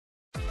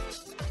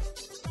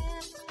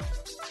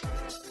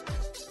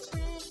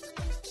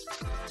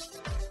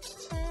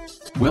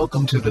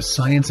Welcome to the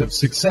Science of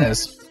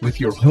Success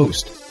with your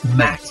host,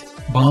 Matt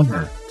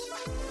Bonner.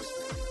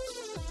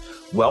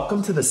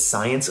 Welcome to the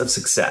Science of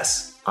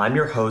Success. I'm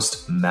your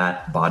host,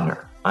 Matt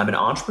Bodner. I'm an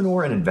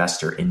entrepreneur and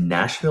investor in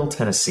Nashville,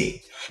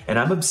 Tennessee, and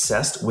I'm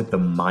obsessed with the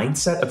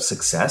mindset of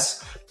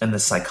success and the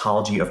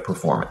psychology of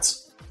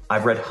performance.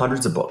 I've read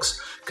hundreds of books,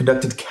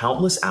 conducted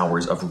countless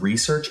hours of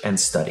research and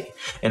study,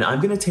 and I'm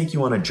going to take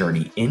you on a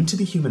journey into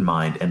the human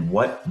mind and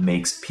what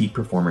makes peak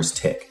performers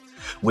tick,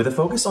 with a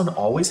focus on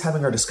always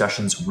having our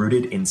discussions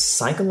rooted in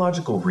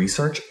psychological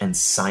research and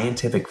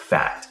scientific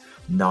fact,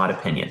 not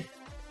opinion.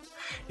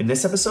 In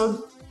this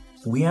episode,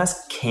 we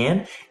ask,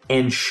 can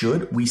and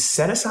should we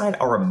set aside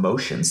our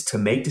emotions to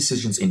make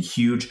decisions in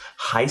huge,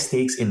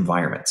 high-stakes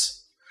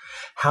environments?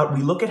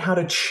 We look at how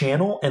to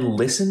channel and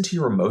listen to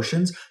your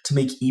emotions to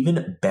make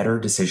even better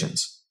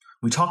decisions.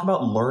 We talk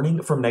about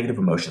learning from negative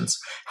emotions,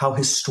 how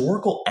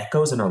historical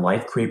echoes in our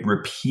life create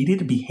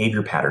repeated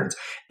behavior patterns,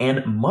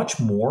 and much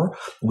more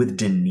with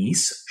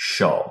Denise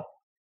Shull.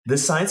 The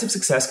Science of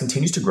Success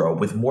continues to grow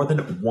with more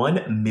than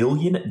 1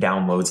 million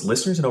downloads,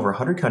 listeners in over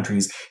 100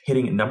 countries,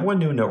 hitting #1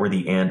 new and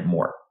noteworthy, and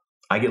more.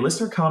 I get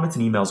listener comments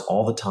and emails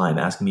all the time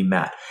asking me,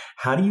 Matt,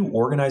 how do you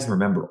organize and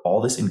remember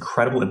all this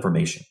incredible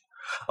information?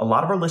 A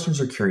lot of our listeners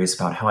are curious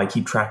about how I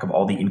keep track of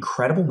all the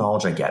incredible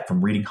knowledge I get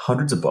from reading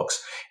hundreds of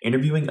books,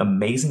 interviewing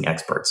amazing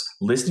experts,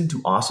 listening to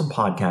awesome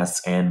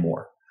podcasts, and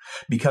more.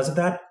 Because of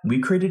that, we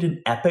created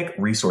an epic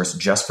resource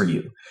just for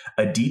you,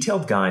 a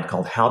detailed guide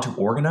called How to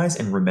Organize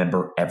and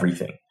Remember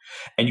Everything.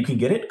 And you can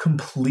get it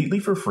completely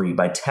for free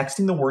by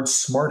texting the word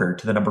SMARTER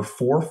to the number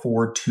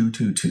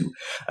 44222.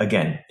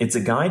 Again, it's a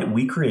guide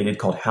we created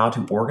called How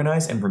to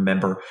Organize and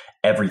Remember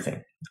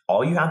Everything.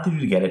 All you have to do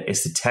to get it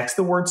is to text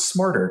the word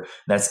SMARTER,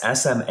 that's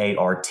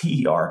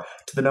SMARTER,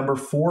 to the number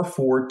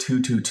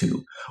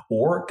 44222,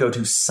 or go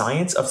to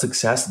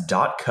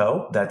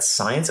scienceofsuccess.co, that's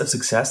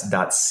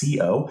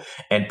scienceofsuccess.co,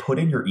 and put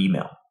in your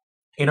email.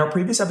 In our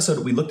previous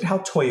episode, we looked at how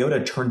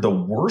Toyota turned the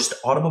worst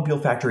automobile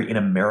factory in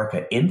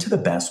America into the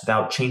best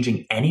without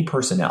changing any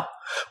personnel.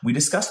 We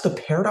discussed the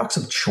paradox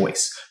of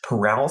choice,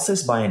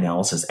 paralysis by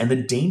analysis, and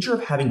the danger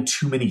of having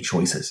too many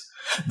choices.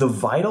 The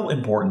vital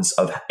importance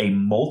of a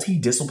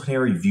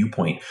multidisciplinary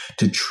viewpoint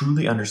to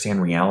truly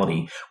understand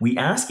reality. We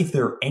ask if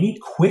there are any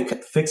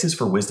quick fixes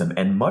for wisdom,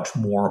 and much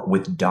more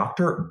with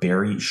Dr.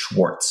 Barry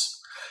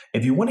Schwartz.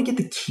 If you want to get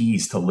the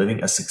keys to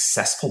living a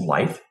successful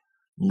life,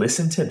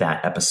 listen to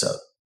that episode.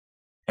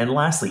 And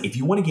lastly, if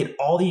you want to get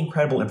all the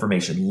incredible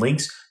information,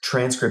 links,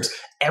 transcripts,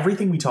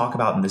 everything we talk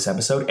about in this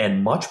episode,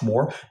 and much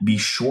more, be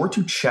sure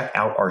to check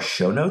out our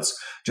show notes.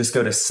 Just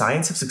go to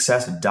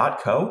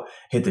scienceofsuccess.co,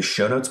 hit the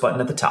show notes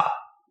button at the top.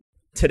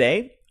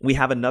 Today, we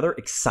have another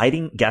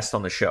exciting guest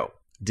on the show,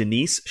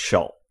 Denise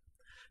Shull.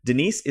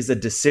 Denise is a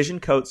decision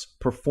coach,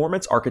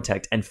 performance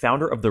architect, and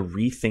founder of the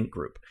Rethink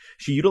Group.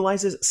 She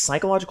utilizes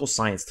psychological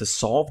science to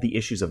solve the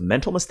issues of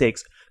mental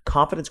mistakes,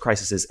 confidence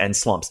crises, and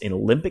slumps in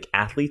Olympic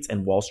athletes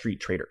and Wall Street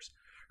traders.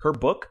 Her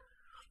book,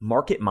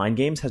 Market Mind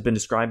Games, has been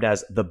described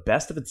as the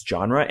best of its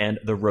genre and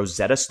the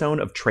Rosetta Stone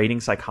of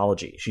trading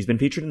psychology. She's been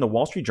featured in the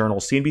Wall Street Journal,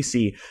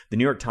 CNBC, the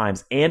New York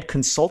Times, and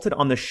consulted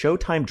on the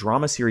SHOWTIME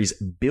Drama series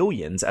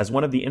Billions as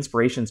one of the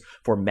inspirations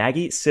for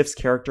Maggie Siff's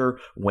character,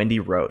 Wendy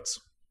Rhodes.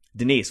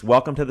 Denise,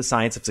 welcome to the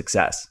Science of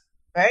Success.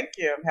 Thank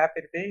you. I'm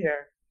happy to be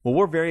here. Well,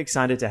 we're very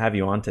excited to have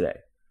you on today.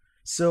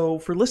 So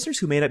for listeners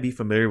who may not be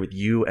familiar with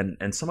you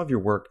and some of your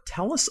work,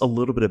 tell us a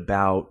little bit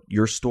about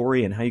your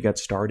story and how you got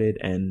started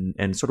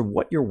and sort of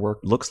what your work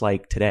looks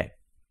like today.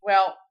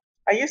 Well,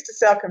 I used to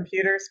sell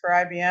computers for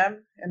IBM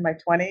in my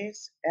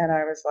 20s, and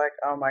I was like,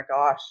 oh my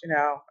gosh,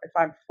 if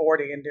I'm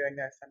 40 and doing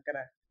this, I'm going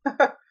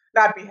to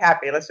not be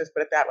happy. Let's just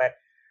put it that way.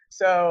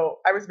 So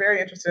I was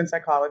very interested in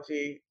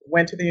psychology,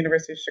 went to the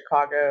University of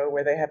Chicago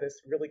where they have this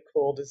really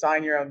cool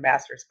design your own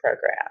master's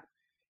program,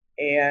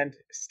 and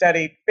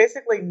studied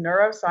basically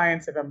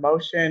neuroscience of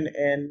emotion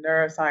and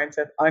neuroscience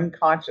of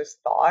unconscious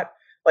thought,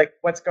 like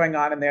what's going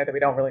on in there that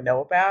we don't really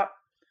know about.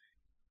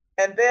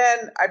 And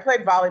then I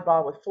played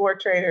volleyball with floor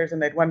traders,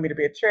 and they'd wanted me to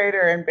be a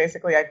trader, and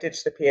basically I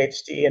ditched the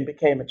PhD and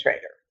became a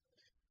trader.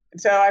 And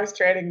so I was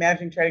trading,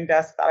 managing trading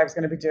desks, thought I was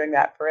going to be doing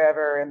that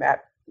forever, and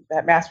that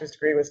master's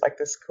degree was like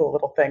this cool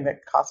little thing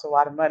that cost a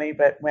lot of money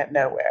but went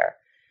nowhere.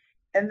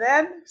 And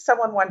then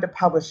someone wanted to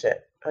publish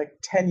it like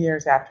 10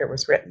 years after it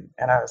was written.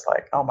 And I was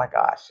like, oh my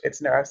gosh, it's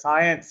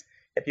neuroscience.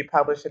 If you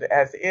publish it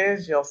as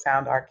is, you'll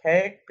sound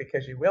archaic,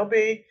 because you will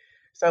be.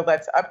 So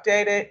let's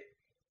update it.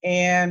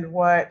 And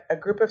what a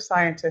group of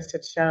scientists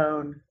had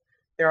shown,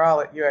 they're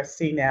all at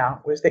USC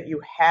now, was that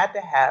you had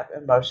to have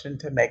emotion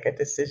to make a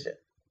decision.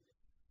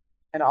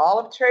 And all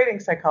of trading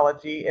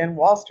psychology and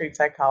Wall Street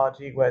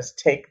psychology was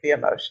take the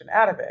emotion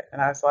out of it.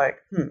 And I was like,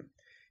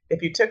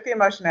 if you took the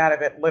emotion out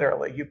of it,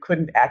 literally, you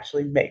couldn't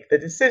actually make the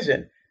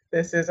decision.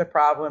 This is a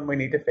problem. We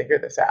need to figure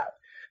this out.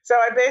 So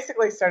I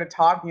basically started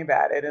talking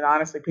about it. And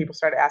honestly, people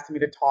started asking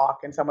me to talk.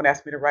 And someone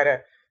asked me to write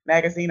a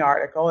magazine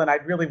article. And I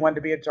really wanted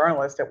to be a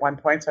journalist at one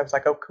point. So I was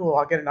like, oh, cool,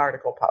 I'll get an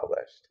article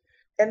published.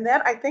 And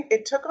then I think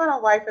it took on a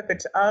life of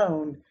its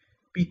own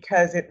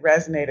because it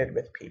resonated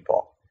with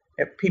people.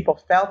 If people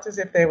felt as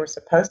if they were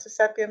supposed to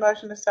set the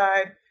emotion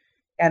aside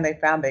and they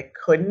found they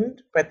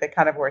couldn't, but they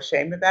kind of were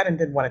ashamed of that and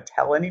didn't want to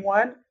tell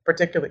anyone,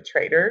 particularly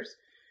traders.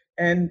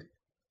 And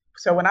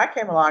so when I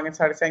came along and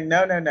started saying,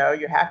 no, no, no,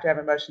 you have to have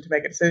emotion to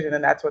make a decision,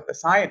 and that's what the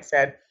science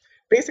said,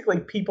 basically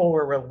people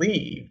were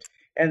relieved.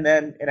 And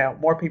then,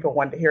 more people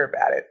wanted to hear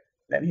about it.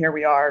 And here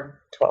we are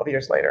 12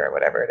 years later or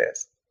whatever it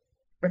is,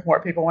 with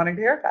more people wanting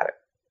to hear about it.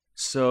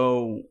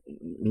 So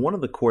one of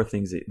the core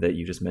things that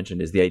you just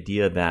mentioned is the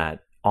idea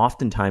that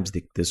oftentimes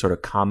the sort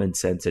of common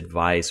sense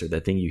advice or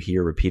the thing you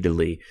hear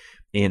repeatedly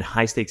in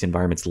high stakes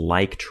environments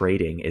like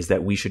trading is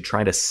that we should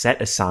try to set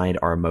aside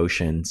our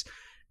emotions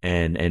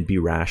and be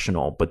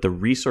rational. But the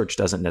research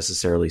doesn't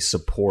necessarily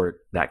support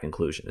that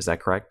conclusion. Is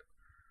that correct?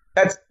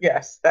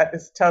 Yes, that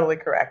is totally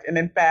correct. And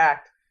in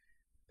fact,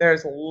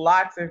 there's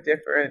lots of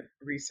different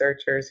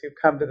researchers who've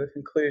come to the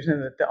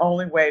conclusion that the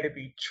only way to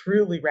be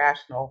truly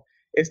rational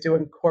is to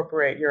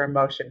incorporate your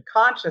emotion,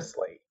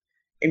 consciously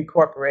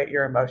incorporate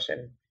your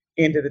emotion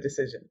into the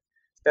decision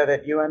so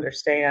that you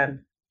understand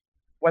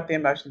what the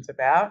emotion's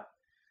about,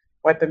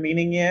 what the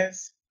meaning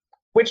is,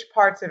 which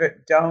parts of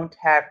it don't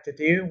have to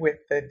do with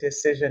the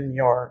decision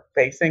you're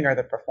facing or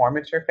the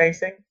performance you're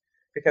facing,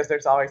 because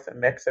there's always a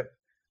mix of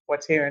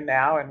what's here and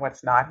now and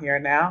what's not here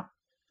and now.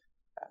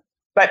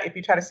 But if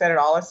you try to set it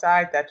all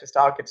aside, that just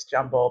all gets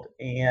jumbled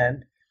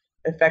and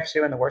affects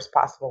you in the worst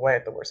possible way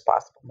at the worst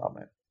possible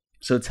moment.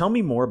 So tell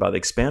me more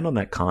expand on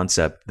that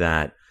concept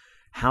that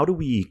how do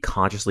we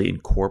consciously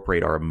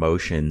incorporate our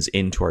emotions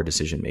into our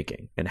decision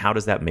making? And how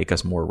does that make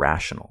us more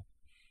rational?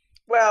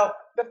 Well,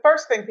 the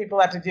first thing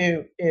people have to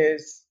do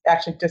is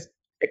actually just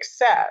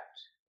accept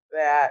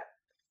that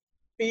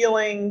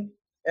feeling,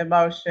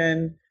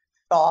 emotion,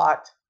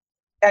 thought,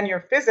 and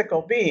your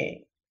physical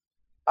being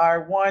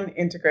are one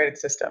integrated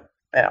system.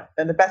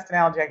 And the best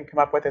analogy I can come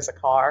up with is a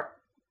car.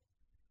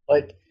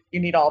 Like,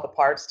 you need all the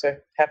parts to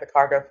have the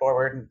car go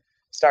forward and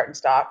start and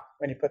stop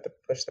when you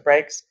push the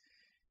brakes.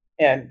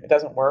 And it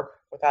doesn't work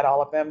without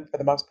all of them for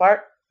the most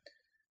part.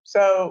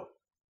 So,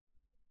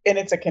 and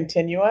it's a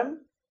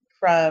continuum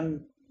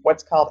from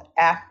what's called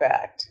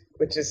affect,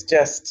 which is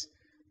just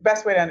the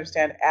best way to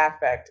understand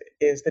affect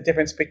is the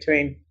difference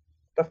between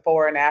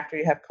before and after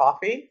you have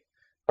coffee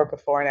or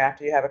before and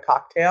after you have a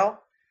cocktail.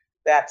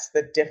 That's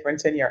the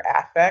difference in your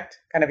affect,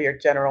 kind of your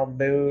general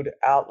mood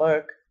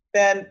outlook.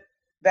 Then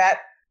that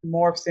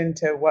morphs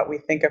into what we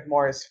think of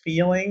more as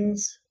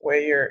feelings, where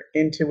your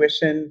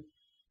intuition,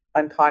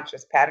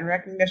 unconscious pattern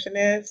recognition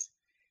is.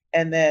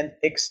 And then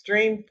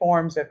extreme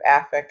forms of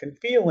affect and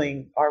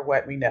feeling are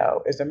what we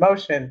know is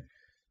emotion.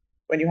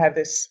 When you have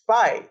this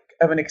spike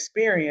of an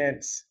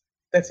experience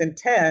that's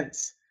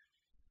intense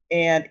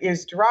and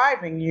is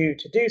driving you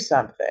to do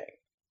something.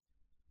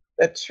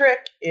 The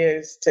trick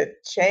is to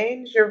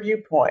change your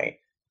viewpoint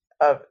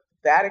of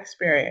that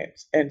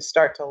experience and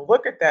start to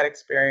look at that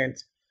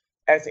experience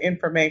as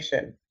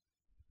information,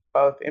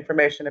 both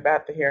information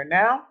about the here and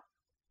now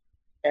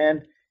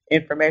and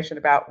information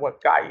about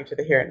what got you to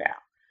the here and now.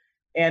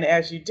 And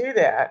as you do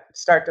that,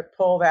 start to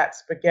pull that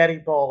spaghetti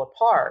bowl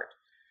apart.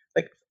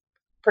 Like,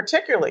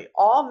 particularly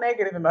all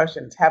negative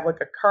emotions have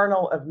like a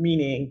kernel of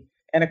meaning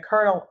and a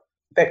kernel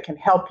that can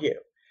help you.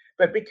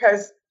 But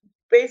because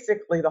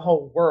basically the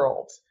whole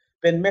world's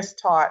been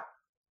mistaught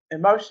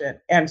emotion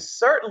and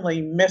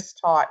certainly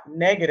mistaught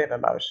negative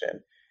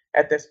emotion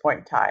at this point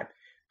in time,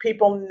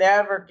 people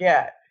never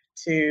get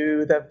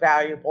to the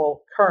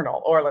valuable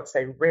kernel, or let's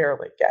say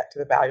rarely get to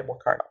the valuable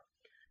kernel.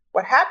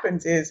 What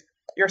happens is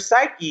your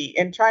psyche,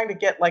 in trying to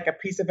get like a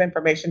piece of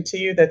information to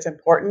you that's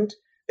important,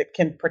 that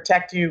can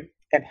protect you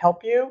and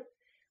help you,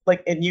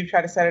 like, and you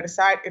try to set it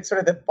aside, it's sort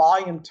of the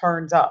volume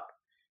turns up.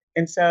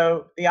 And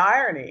so the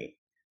irony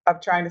of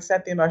trying to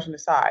set the emotion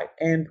aside,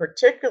 and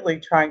particularly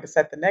trying to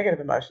set the negative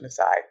emotion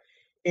aside,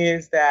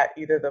 is that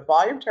either the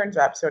volume turns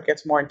up so it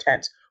gets more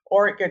intense,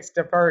 or it gets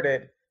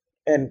diverted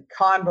and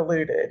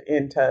convoluted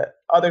into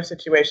other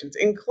situations,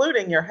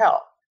 including your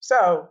health.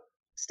 So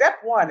step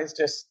one is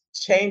just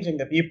changing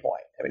the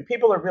viewpoint. I mean,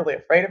 people are really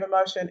afraid of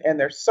emotion, and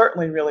they're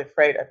certainly really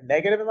afraid of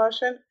negative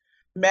emotion.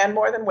 Men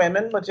more than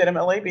women,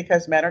 legitimately,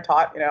 because men are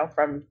taught,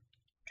 from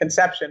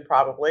conception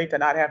probably to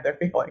not have their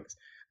feelings.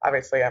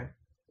 Obviously,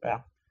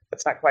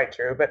 that's not quite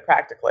true, but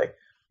practically.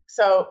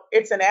 So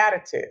it's an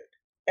attitude.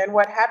 And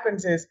what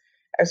happens is,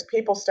 as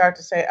people start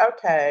to say,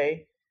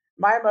 okay,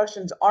 my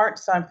emotions aren't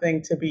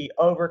something to be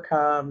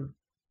overcome,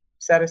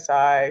 set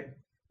aside.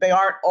 They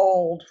aren't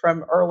old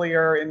from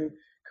earlier in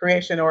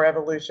creation or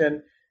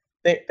evolution.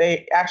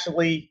 They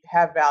actually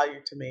have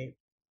value to me.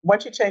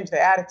 Once you change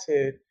the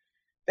attitude,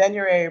 then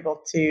you're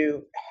able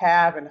to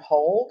have and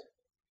hold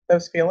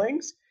those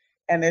feelings.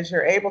 And as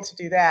you're able to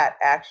do that,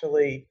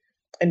 actually,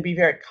 and be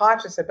very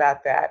conscious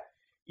about that,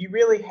 you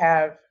really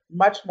have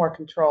much more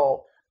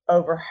control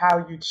over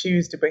how you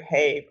choose to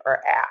behave or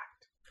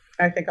act.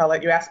 I think I'll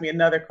let you ask me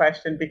another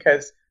question,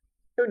 because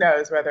who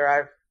knows whether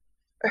I've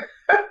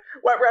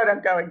what road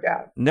I'm going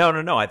down.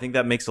 No. I think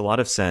that makes a lot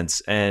of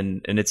sense.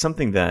 And it's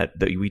something that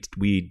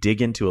we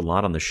dig into a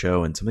lot on the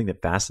show, and something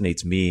that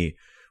fascinates me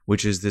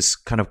which is this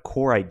kind of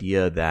core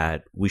idea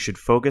that we should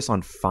focus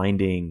on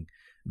finding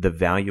the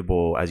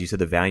valuable, as you said,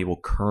 the valuable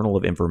kernel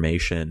of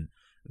information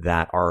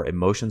that our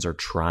emotions are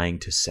trying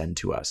to send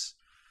to us.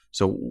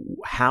 So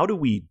how do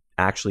we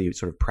actually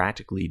sort of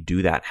practically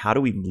do that? How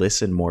do we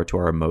listen more to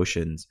our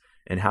emotions?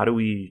 And how do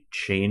we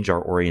change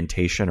our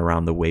orientation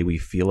around the way we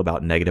feel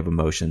about negative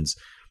emotions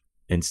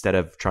instead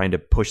of trying to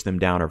push them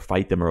down or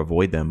fight them or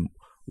avoid them?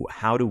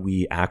 How do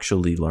we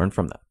actually learn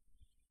from them?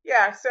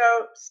 Yeah, so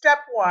step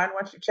one,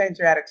 once you change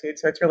your attitude,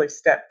 so it's really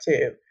step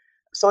two.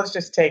 So let's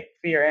just take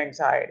fear,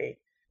 anxiety.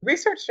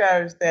 Research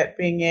shows that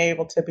being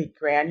able to be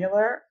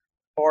granular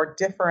or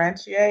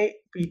differentiate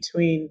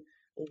between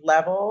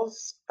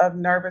levels of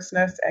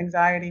nervousness,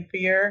 anxiety,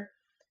 fear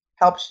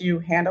helps you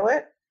handle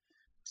it.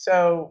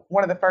 So,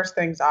 one of the first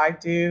things I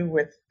do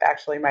with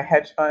actually my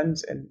hedge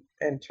funds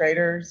and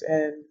traders,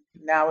 and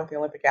now with the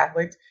Olympic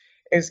athletes,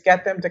 is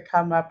get them to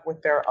come up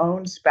with their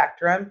own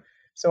spectrum.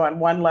 So, on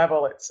one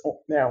level, it's,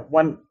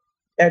 one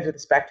edge of the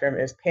spectrum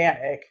is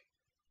panic,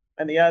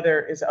 and the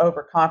other is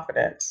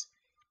overconfidence,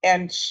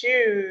 and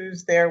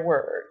choose their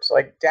words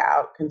like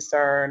doubt,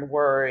 concern,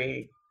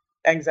 worry,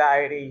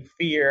 anxiety,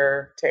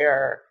 fear,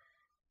 terror,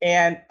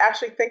 and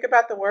actually think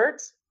about the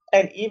words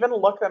and even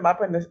look them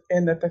up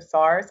in the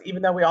thesaurus.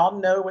 Even though we all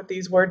know what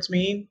these words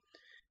mean,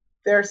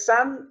 there's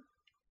some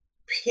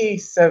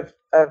piece of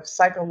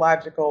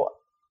psychological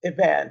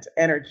event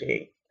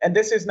energy, and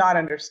this is not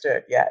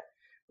understood yet,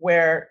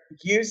 where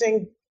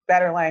using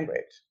better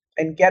language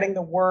and getting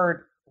the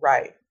word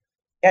right,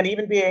 and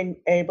even being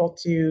able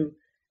to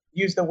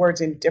use the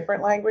words in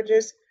different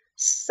languages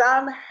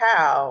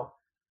somehow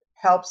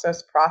helps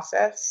us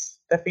process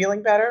the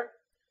feeling better.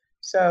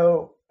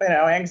 So,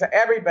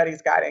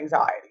 everybody's got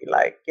anxiety,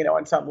 like,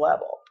 on some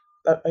level,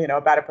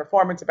 about a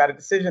performance, about a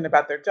decision,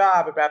 about their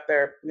job, about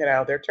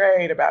their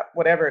trade, about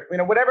whatever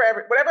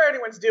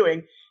anyone's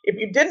doing. If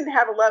you didn't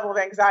have a level of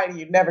anxiety,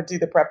 you'd never do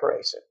the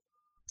preparation.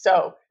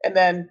 So, and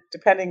then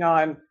depending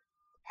on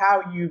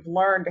how you've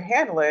learned to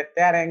handle it,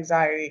 that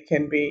anxiety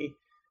can be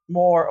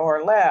more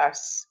or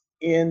less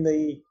in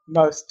the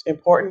most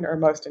important or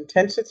most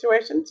intense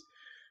situations.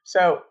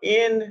 So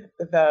in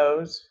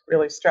those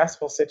really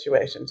stressful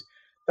situations,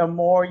 the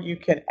more you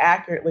can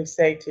accurately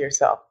say to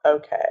yourself,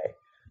 okay,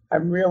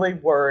 I'm really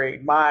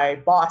worried my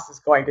boss is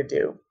going to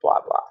do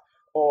blah, blah,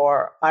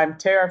 or I'm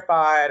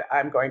terrified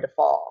I'm going to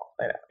fall,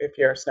 if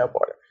you're a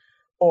snowboarder,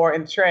 or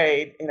in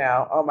trade,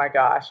 oh my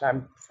gosh,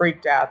 I'm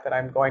freaked out that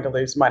I'm going to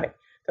lose money.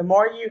 The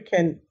more you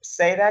can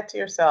say that to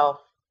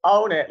yourself,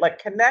 own it, like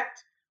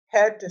connect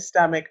head to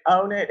stomach,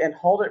 own it, and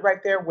hold it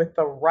right there with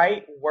the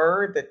right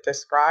word that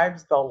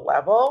describes the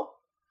level.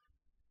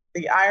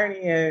 The irony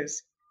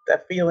is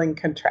the feeling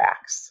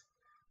contracts.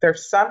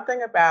 There's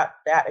something about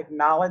that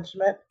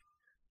acknowledgement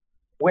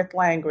with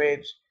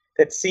language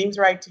that seems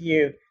right to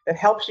you that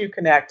helps you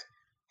connect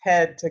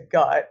head to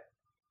gut.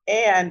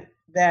 And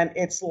then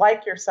it's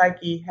like your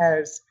psyche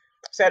has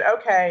said,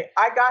 okay,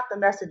 I got the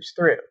message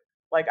through.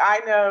 Like, I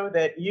know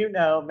that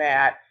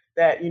Matt,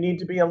 that you need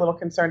to be a little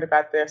concerned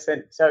about this.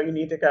 And so you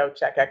need to go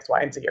check X,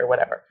 Y, and Z or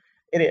whatever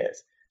it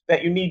is,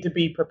 that you need to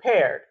be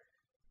prepared.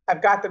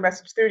 I've got the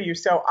message through to you.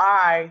 So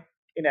I,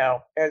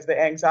 as the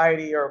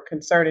anxiety or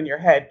concern in your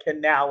head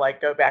can now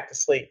go back to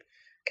sleep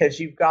because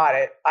you've got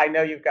it. I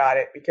know you've got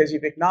it because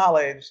you've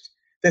acknowledged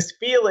this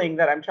feeling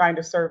that I'm trying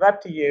to serve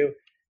up to you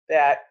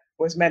that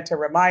was meant to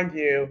remind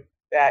you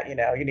that,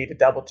 you need to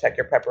double check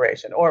your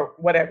preparation or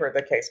whatever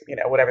the case,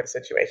 whatever the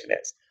situation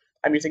is.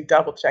 I'm using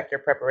double check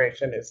your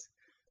preparation is,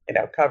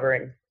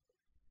 covering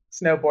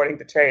snowboarding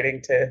to trading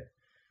to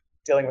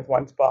dealing with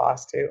one's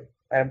boss to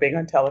being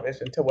on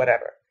television to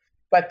whatever.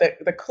 But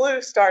the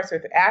clue starts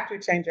with after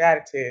you change your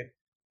attitude,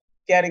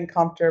 getting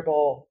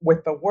comfortable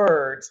with the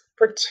words,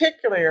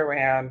 particularly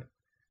around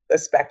the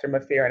spectrum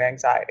of fear and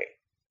anxiety.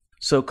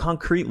 So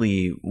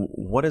concretely,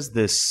 what does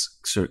this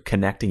sort of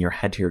connecting your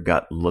head to your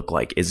gut look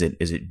like? Is it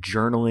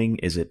journaling?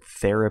 Is it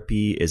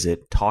therapy? Is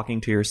it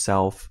talking to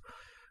yourself?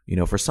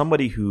 For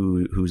somebody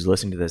who's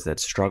listening to this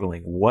that's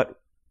struggling, what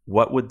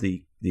would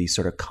the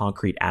sort of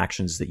concrete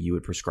actions that you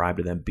would prescribe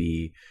to them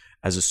be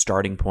as a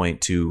starting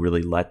point to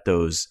really let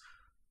those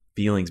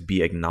feelings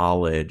be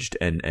acknowledged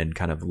and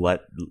kind of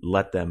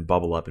let them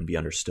bubble up and be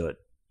understood?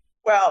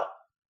 Well,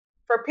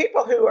 for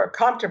people who are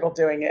comfortable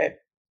doing it,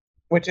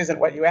 which isn't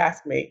what you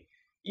asked me,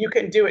 you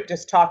can do it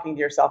just talking to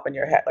yourself in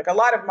your head. Like a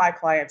lot of my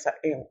clients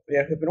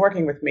who've been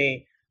working with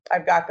me,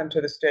 I've got them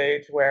to the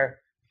stage where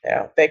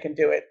they can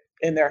do it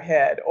in their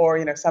head, or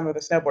some of the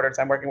snowboarders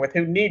I'm working with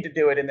who need to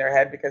do it in their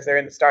head because they're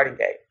in the starting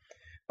gate.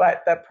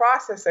 But the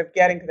process of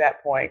getting to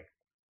that point,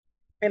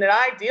 in an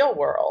ideal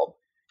world,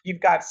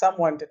 you've got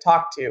someone to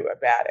talk to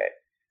about it.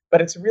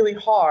 But it's really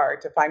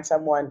hard to find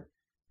someone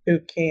who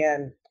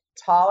can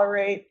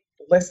tolerate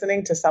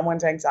listening to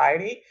someone's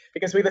anxiety,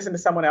 because we listen to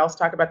someone else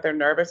talk about they're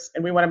nervous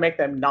and we want to make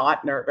them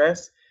not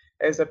nervous,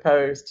 as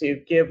opposed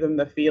to give them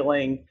the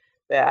feeling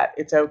that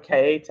it's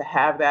okay to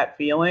have that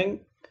feeling.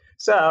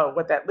 So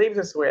what that leaves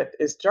us with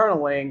is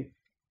journaling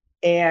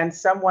and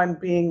someone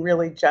being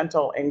really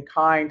gentle and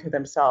kind to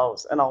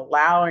themselves and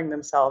allowing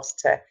themselves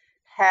to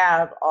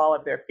have all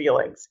of their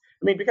feelings.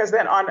 I mean, because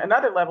then on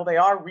another level, they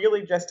are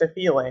really just a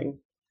feeling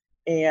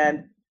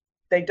and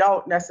they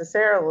don't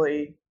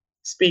necessarily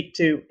speak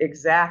to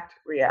exact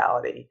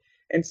reality.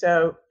 And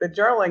so the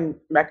journaling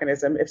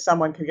mechanism, if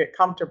someone can get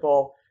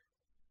comfortable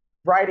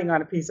writing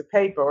on a piece of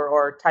paper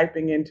or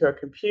typing into a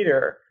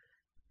computer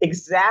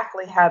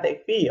exactly how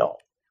they feel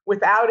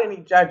without any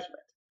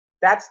judgment,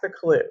 that's the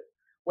clue.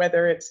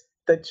 Whether it's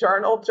the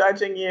journal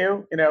judging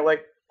you,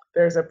 like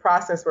there's a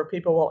process where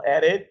people will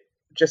edit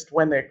just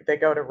when they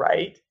go to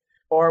write,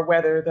 or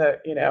whether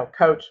the,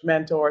 coach,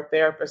 mentor,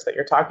 therapist that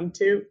you're talking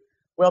to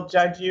will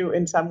judge you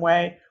in some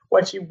way.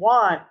 What you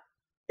want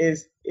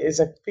is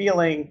a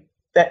feeling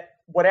that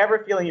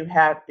whatever feeling you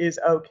have is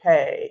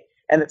okay.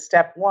 And that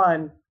step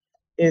one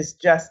is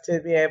just to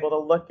be able to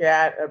look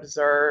at,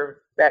 observe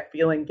that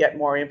feeling, get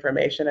more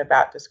information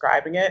about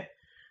describing it.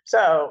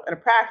 So, at a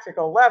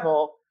practical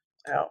level,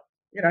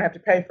 you don't have to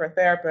pay for a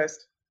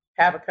therapist,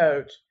 have a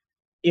coach,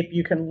 if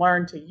you can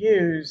learn to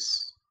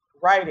use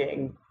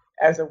writing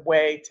as a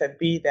way to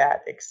be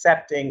that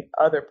accepting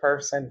other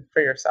person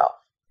for yourself.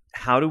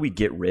 How do we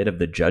get rid of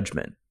the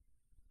judgment?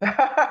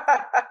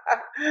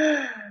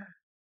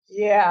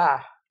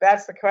 Yeah,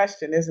 that's the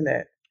question, isn't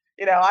it?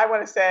 I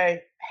want to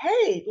say,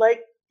 hey,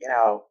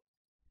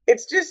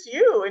 it's just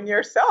you and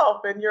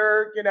yourself, and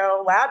you're,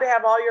 allowed to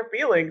have all your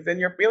feelings, and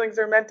your feelings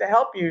are meant to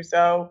help you.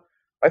 So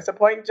what's the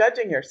point in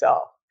judging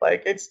yourself?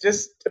 Like, it's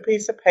just a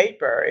piece of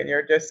paper, and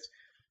you're just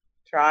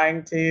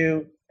trying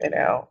to,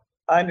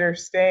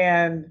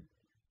 understand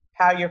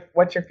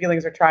what your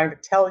feelings are trying to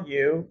tell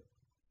you,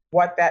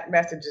 what that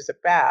message is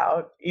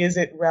about. Is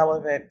it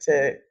relevant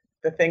to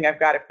the thing I've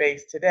got to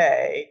face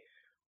today?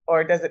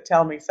 Or does it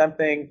tell me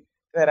something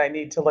that I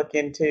need to look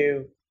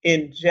into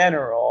in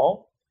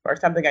general, or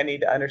something I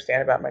need to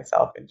understand about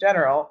myself in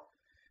general?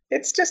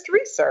 It's just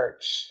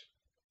research.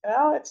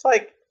 It's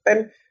like,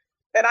 and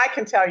I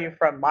can tell you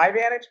from my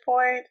vantage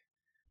point,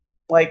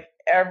 like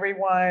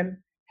everyone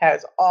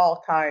has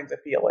all kinds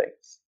of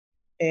feelings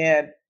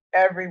and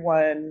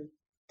everyone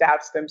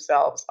doubts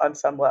themselves on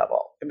some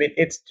level. I mean,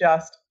 it's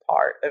just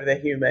part of the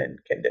human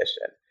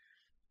condition.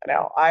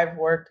 I've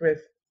worked with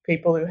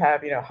people who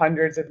have,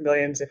 hundreds of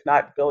millions, if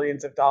not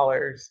billions of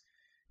dollars.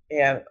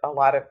 And a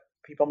lot of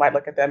people might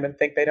look at them and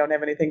think they don't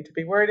have anything to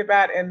be worried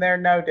about. And they're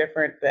no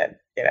different than,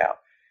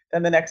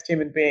 than the next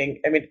human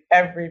being. I mean,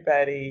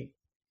 everybody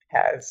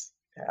has,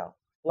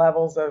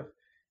 levels of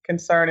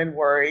concern and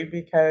worry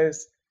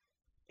because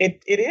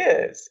it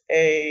is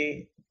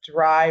a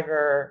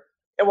driver.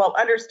 Well,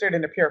 understood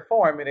in a pure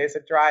form, it is a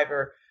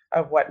driver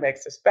of what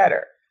makes us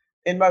better.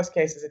 In most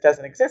cases, it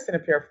doesn't exist in a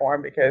pure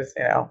form because,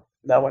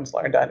 no one's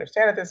learned to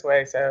understand it this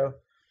way. So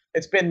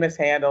it's been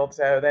mishandled.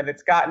 So then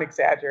it's gotten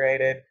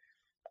exaggerated.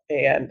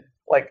 And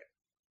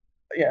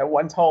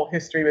one's whole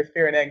history with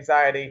fear and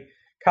anxiety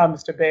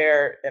comes to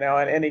bear, in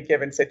any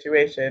given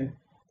situation.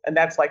 And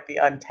that's like the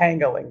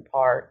untangling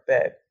part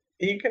that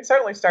you can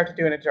certainly start to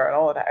do in a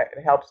journal. And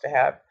it helps to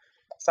have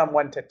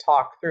someone to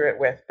talk through it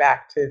with,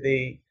 back to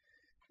the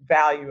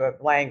value of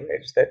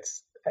language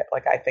that's,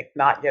 I think,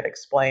 not yet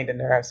explained in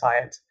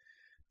neuroscience.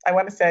 I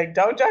want to say,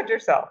 don't judge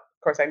yourself.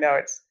 Of course, I know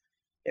it's,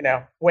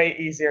 way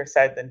easier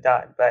said than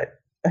done,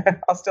 but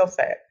I'll still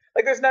say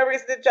it. There's no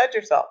reason to judge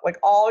yourself.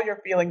 All your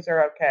feelings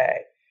are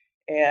okay.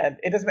 And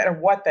it doesn't matter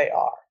what they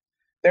are.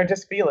 They're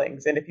just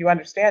feelings. And if you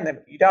understand them,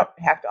 you don't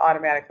have to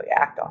automatically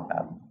act on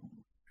them.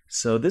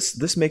 So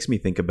this makes me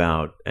think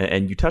about,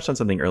 and you touched on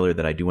something earlier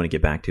that I do want to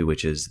get back to,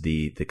 which is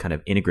the kind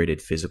of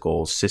integrated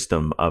physical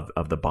system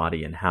of the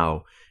body and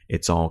how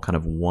it's all kind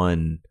of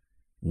one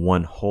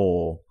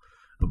whole.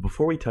 But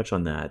before we touch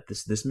on that,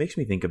 this makes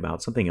me think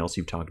about something else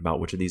you've talked about,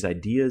 which are these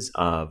ideas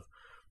of,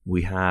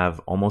 we have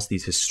almost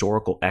these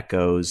historical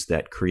echoes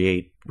that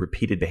create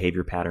repeated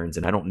behavior patterns.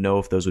 And I don't know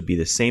if those would be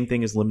the same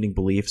thing as limiting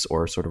beliefs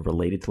or sort of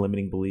related to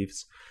limiting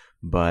beliefs,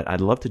 but I'd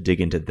love to dig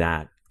into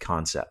that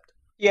concept.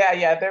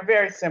 Yeah, they're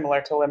very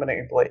similar to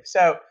limiting beliefs.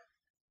 So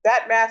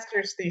that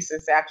master's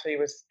thesis actually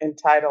was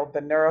entitled The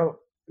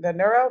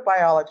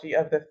Neurobiology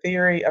of the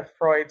Theory of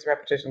Freud's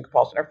Repetition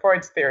Compulsion, or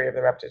Freud's Theory of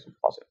the Repetition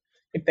Compulsion.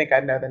 You'd think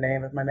I'd know the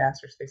name of my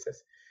master's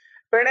thesis.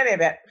 But in any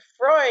event,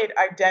 Freud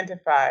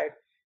identified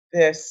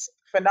this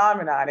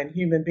phenomenon in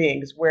human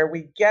beings where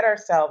we get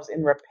ourselves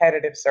in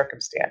repetitive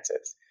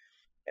circumstances.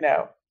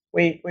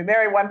 We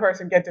marry one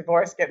person, get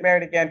divorced, get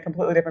married again,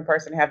 completely different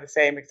person, have the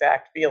same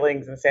exact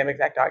feelings and the same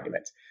exact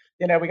arguments.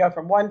 We go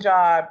from one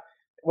job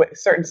with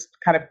certain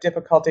kind of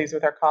difficulties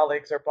with our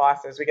colleagues or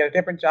bosses. We get a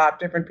different job,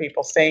 different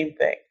people, same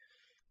thing.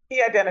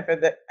 He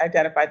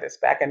identified this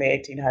back in the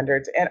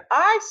 1800s, and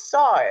I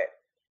saw it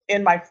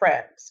in my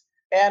friends,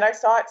 and I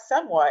saw it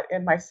somewhat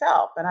in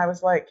myself. And I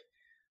was like,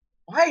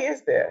 why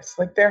is this?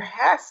 There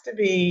has to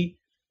be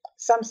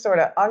some sort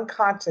of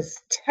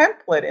unconscious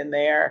template in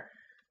there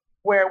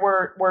where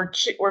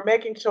we're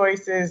making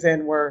choices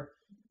and we're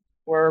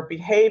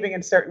behaving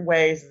in certain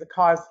ways that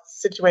cause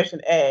situation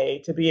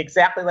A to be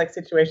exactly like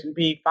situation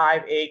B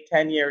 5, 8,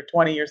 10 years,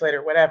 20 years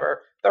later,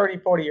 whatever, 30,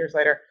 40 years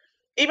later,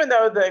 even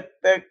though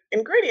the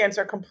ingredients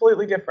are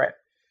completely different.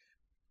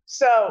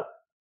 So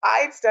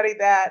I studied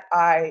that.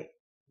 I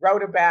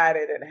wrote about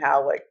it and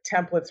how like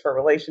templates for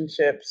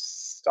relationships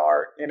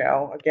start,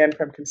 again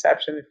from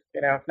conception,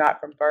 if not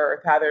from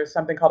birth, how there's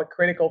something called a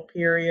critical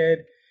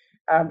period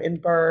in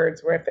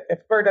birds where if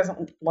a bird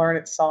doesn't learn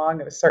its song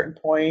at a certain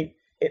point,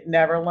 it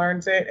never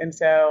learns it. And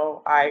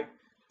so I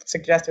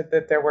suggested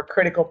that there were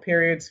critical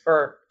periods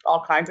for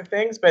all kinds of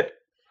things, but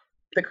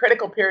the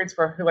critical periods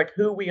for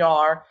who we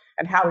are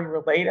and how we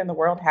relate in the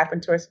world happen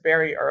to us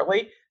very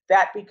early.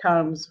 That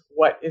becomes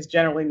what is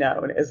generally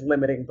known as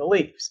limiting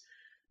beliefs.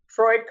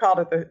 Freud called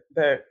it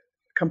the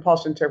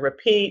compulsion to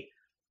repeat.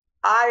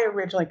 I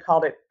originally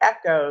called it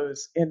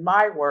echoes in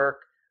my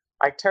work.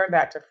 I turned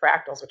that to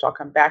fractals, which I'll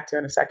come back to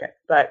in a second.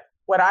 But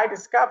what I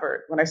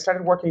discovered when I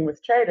started working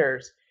with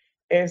traders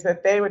is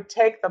that they would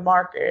take the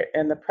market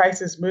and the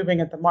prices moving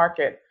at the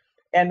market,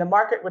 and the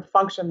market would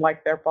function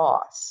like their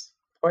boss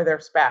or their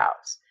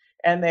spouse.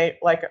 And they,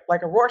 like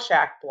a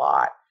Rorschach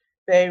blot,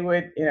 they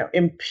would,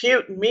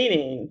 impute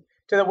meaning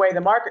to the way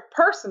the market,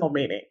 personal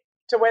meaning,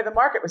 to the way the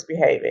market was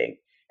behaving.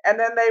 And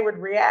then they would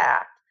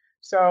react.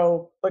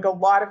 So like a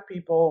lot of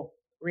people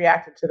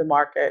reacted to the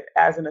market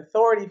as an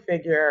authority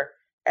figure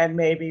and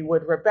maybe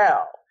would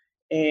rebel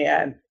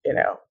and,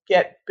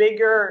 get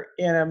bigger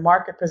in a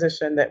market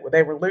position that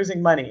they were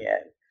losing money in,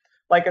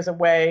 like as a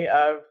way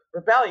of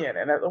rebellion.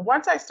 And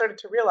once I started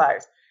to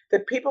realize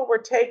that people were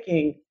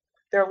taking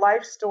their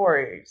life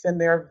stories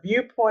and their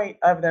viewpoint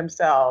of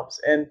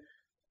themselves, and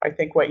I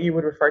think what you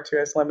would refer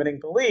to as limiting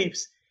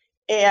beliefs,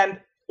 and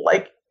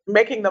like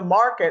making the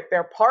market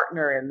their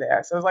partner in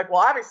this. So it was like,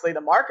 well, obviously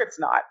the market's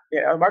not,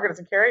 the market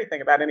doesn't care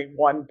anything about any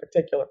one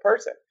particular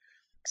person.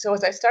 So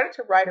as I started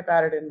to write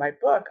about it in my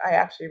book, I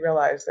actually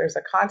realized there's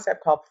a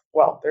concept called,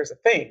 there's a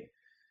thing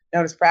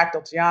known as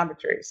fractal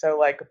geometry. So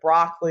like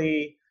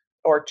broccoli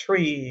or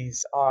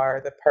trees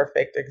are the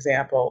perfect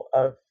example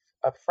of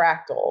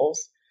fractals,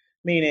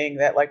 meaning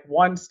that like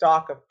one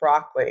stalk of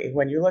broccoli,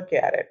 when you look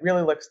at it,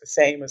 really looks the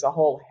same as a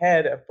whole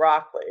head of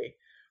broccoli,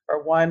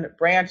 or one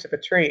branch of a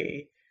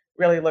tree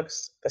really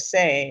looks the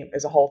same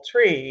as a whole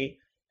tree,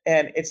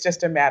 and it's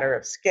just a matter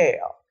of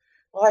scale.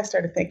 Well, I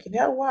started thinking, you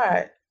know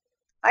what?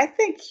 I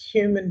think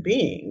human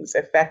beings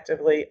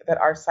effectively, that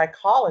our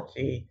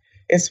psychology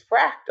is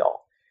fractal.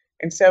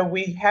 And so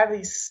we have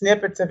these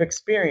snippets of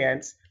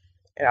experience,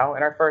 in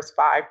our first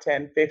 5,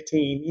 10,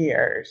 15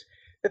 years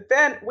that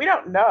then we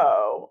don't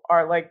know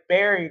are like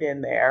buried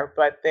in there,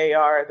 but they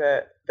are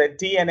the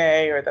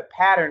DNA or the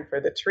pattern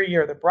for the tree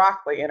or the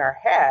broccoli in our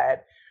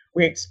head.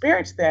 We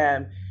experience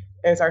them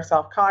as our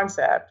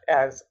self-concept,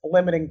 as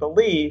limiting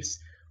beliefs.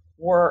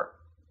 We're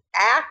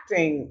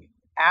acting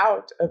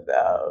out of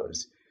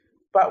those.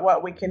 But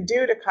what we can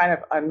do to kind of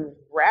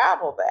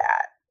unravel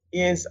that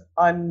is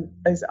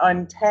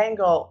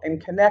untangle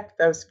and connect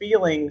those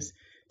feelings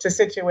to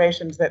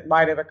situations that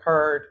might have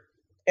occurred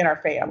in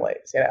our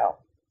families,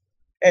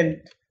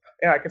 And,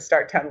 I could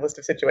start down a list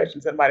of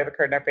situations that might have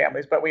occurred in our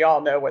families, but we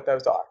all know what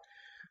those are.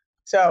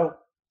 So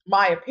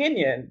my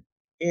opinion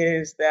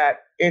is that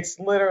it's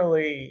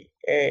literally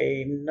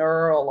a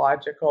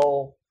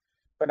neurological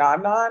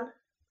phenomenon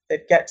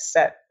that gets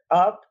set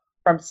up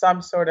from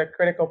some sort of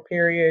critical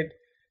period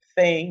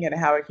thing and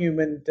how a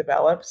human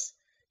develops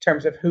in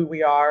terms of who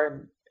we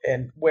are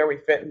and where we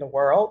fit in the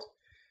world.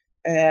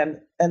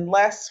 And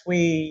unless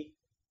we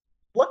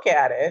look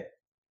at it,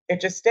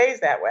 it just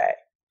stays that way.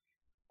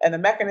 And the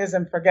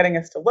mechanism for getting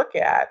us to look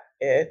at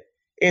it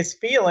is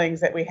feelings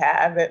that we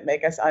have that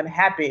make us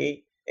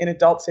unhappy in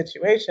adult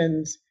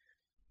situations.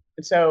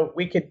 And so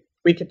we could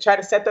try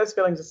to set those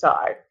feelings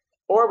aside,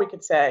 or we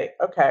could say,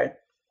 okay,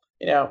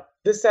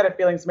 this set of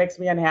feelings makes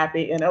me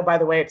unhappy. And oh, by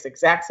the way, it's the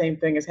exact same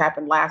thing as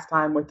happened last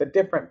time with a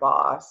different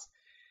boss.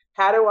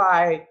 How do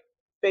I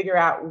figure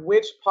out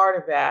which part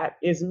of that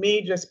is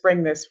me just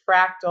bring this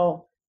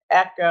fractal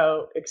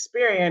echo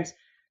experience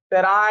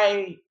that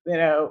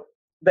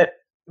that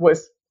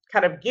was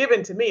kind of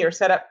given to me or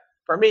set up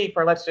for me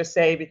for, let's just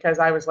say, because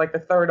I was like the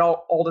third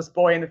oldest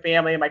boy in the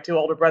family and my 2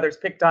 older brothers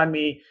picked on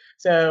me.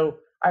 So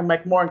I'm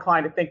like more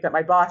inclined to think that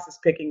my boss is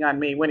picking on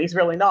me when he's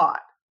really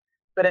not.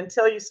 But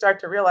until you start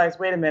to realize,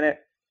 wait a minute,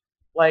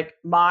 like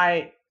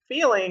my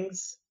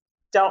feelings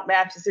don't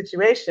match the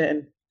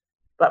situation,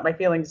 but my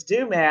feelings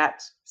do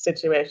match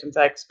situations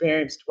I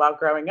experienced while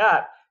growing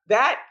up,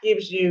 that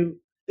gives you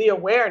the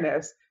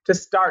awareness to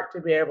start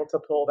to be able to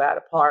pull that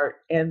apart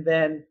and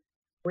then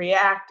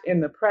react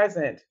in the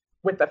present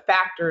with the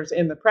factors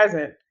in the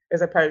present,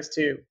 as opposed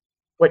to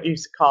what you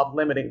called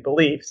limiting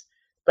beliefs,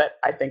 but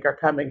I think are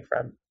coming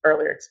from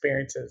earlier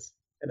experiences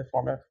in the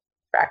form of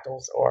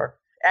fractals or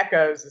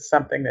echoes is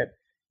something that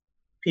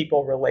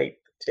people relate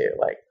to,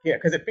 like,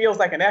 because it feels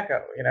like an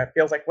echo, it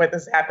feels like, what,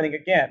 this is happening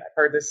again. I've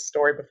heard this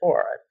story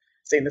before. I've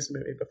seen this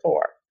movie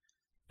before.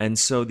 And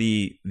so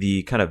the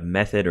kind of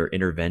method or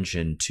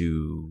intervention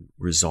to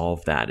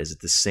resolve that, is it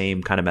the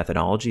same kind of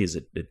methodology? Is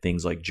it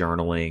things like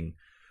journaling,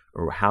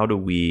 or how do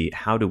we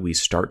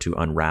start to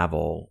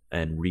unravel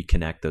and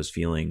reconnect those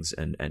feelings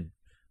and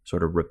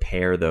sort of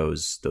repair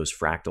those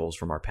fractals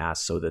from our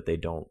past so that they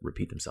don't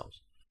repeat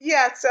themselves?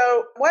 Yeah,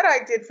 so what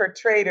I did for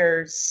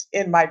traders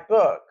in my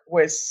book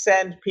was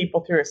send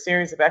people through a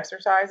series of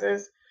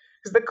exercises.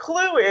 Because the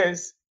clue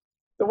is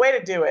the way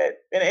to do it,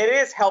 and it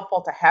is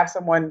helpful to have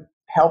someone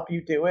help you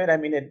do it, I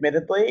mean,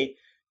 admittedly.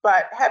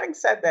 But having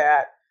said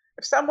that,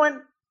 if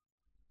someone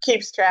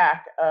keeps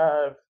track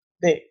of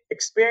the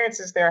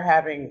experiences they're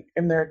having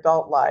in their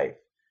adult life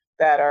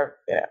that are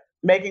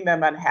making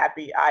them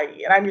unhappy,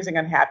 i.e., and I'm using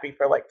unhappy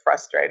for like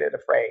frustrated,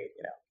 afraid,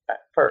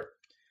 for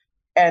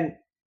and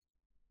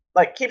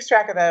like keeps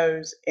track of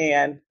those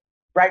and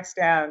writes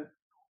down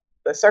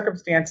the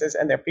circumstances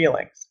and their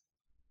feelings.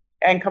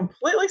 And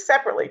completely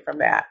separately from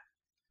that,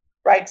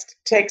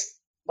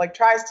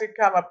 tries to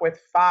come up with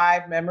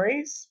 5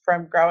 memories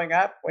from growing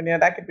up. When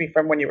that could be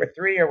from when you were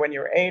 3 or when you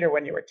were 8 or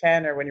when you were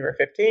 10 or when you were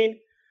 15,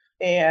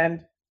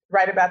 and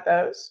write about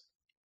those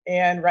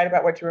and write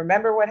about what you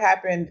remember what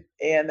happened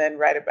and then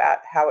write about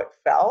how it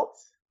felt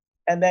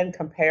and then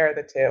compare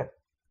the two.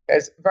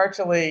 Because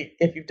virtually,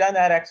 if you've done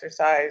that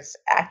exercise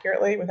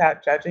accurately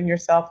without judging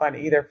yourself on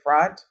either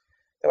front,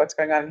 so what's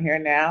going on here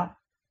now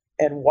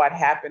and what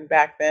happened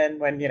back then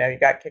when you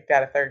got kicked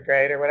out of 3rd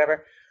grade or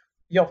whatever,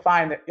 you'll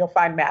find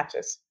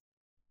matches.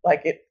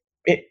 Like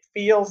it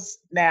feels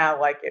now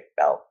like it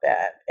felt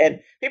then, and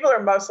people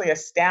are mostly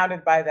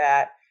astounded by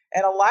that.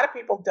 And a lot of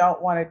people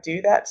don't want to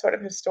do that sort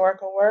of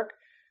historical work,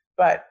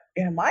 but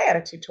my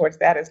attitude towards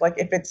that is like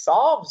if it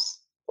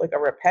solves like a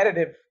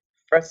repetitive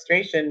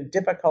frustration,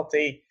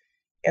 difficulty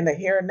in the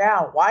here and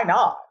now, why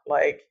not?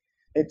 Like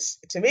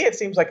to me, it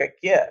seems like a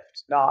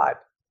gift, not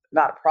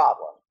a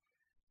problem.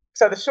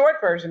 So the short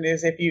version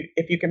is if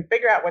you can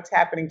figure out what's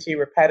happening to you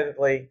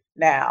repetitively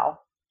now,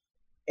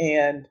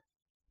 and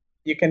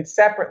you can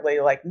separately,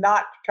 like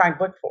not try and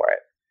look for it,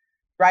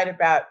 write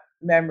about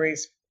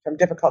memories from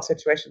difficult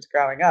situations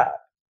growing up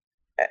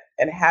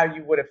and how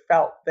you would have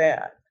felt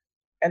then.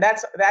 And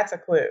that's a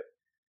clue.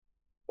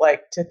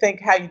 Like to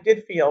think how you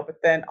did feel,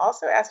 but then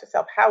also ask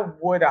yourself, how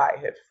would I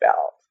have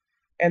felt?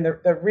 And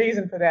the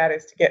reason for that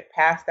is to get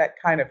past that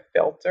kind of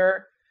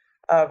filter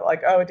of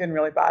like, oh, it didn't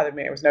really bother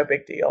me. It was no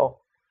big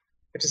deal,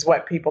 which is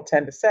what people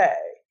tend to say.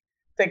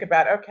 Think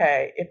about,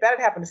 okay, if that had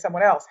happened to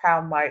someone else,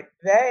 how might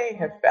they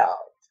have felt?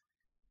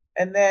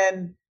 And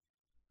then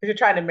if you're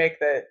trying to make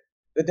the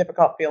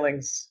difficult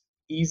feelings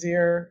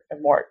easier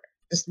and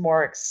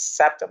more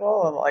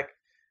acceptable and like,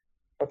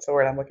 what's the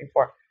word I'm looking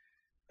for?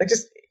 Like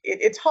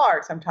it's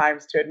hard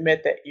sometimes to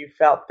admit that you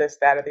felt this,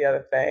 that, or the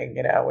other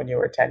thing, when you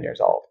were 10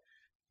 years old.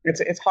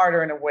 It's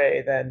harder in a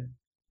way than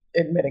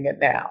admitting it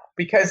now,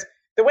 because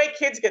the way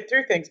kids get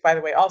through things, by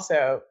the way,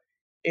 also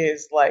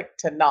is like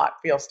to not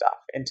feel stuff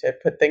and to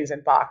put things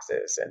in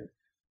boxes and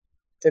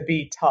to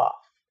be tough.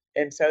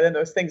 And so then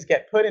those things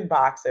get put in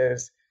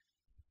boxes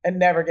and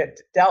never get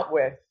dealt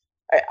with.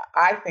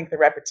 I think the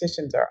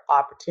repetitions are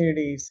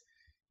opportunities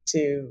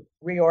to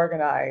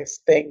reorganize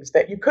things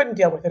that you couldn't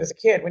deal with it as a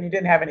kid when you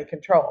didn't have any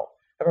control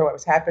over what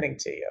was happening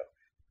to you.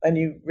 And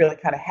you really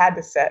kind of had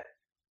to set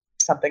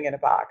something in a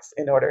box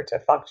in order to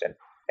function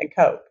and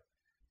cope,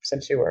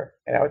 since you were,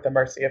 at the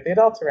mercy of the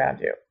adults around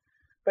you.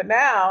 But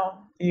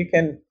now you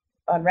can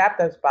unwrap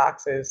those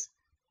boxes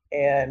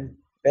and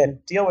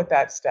then deal with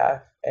that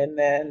stuff and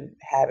then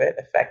have it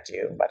affect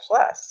you much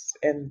less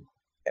in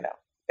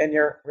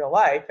your real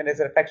life. And as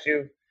it affects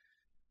you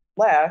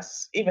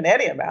less, even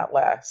any amount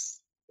less,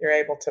 you're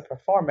able to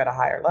perform at a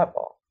higher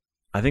level.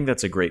 I think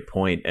that's a great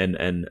point.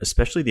 And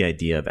especially the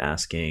idea of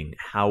asking,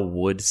 how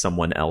would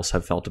someone else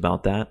have felt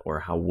about that? Or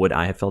how would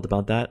I have felt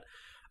about that?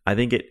 I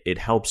think it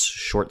helps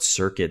short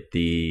circuit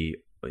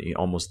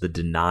almost the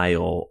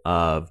denial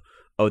of,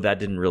 oh, that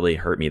didn't really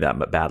hurt me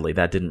that badly.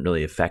 That didn't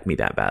really affect me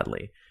that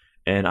badly.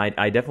 And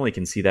I definitely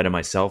can see that in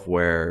myself,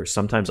 where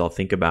sometimes I'll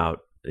think about,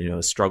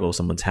 a struggle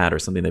someone's had or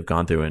something they've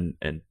gone through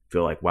and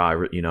feel like, wow, I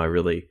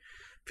really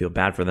feel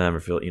bad for them or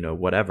feel,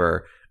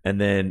 whatever. And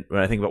then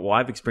when I think about, well,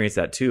 I've experienced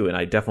that too. And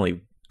I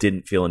definitely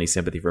didn't feel any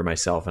sympathy for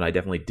myself. And I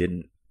definitely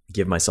didn't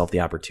give myself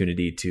the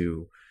opportunity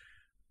to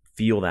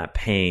feel that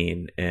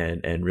pain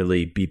and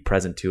really be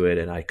present to it.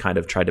 And I kind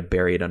of tried to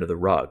bury it under the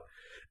rug.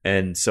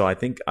 And so I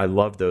think I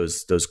love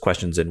those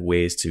questions and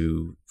ways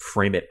to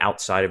frame it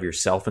outside of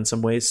yourself in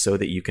some ways so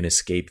that you can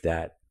escape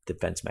that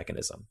defense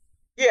mechanism.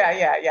 Yeah.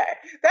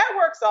 That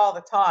works all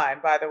the time,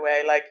 by the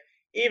way. Like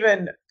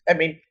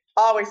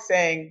always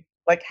saying,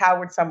 like, how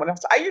would someone else?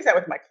 I use that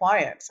with my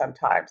clients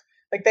sometimes.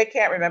 Like they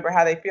can't remember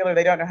how they feel or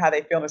they don't know how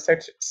they feel in a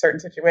certain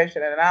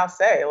situation. And I'll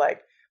say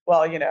like,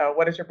 well,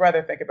 what does your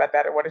brother think about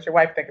that? Or what does your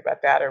wife think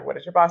about that? Or what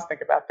does your boss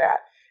think about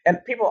that?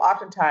 And people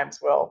oftentimes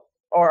will,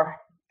 or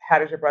how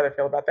does your brother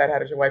feel about that? How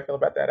does your wife feel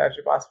about that? How does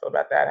your boss feel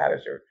about that? How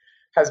does your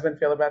husband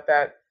feel about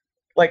that?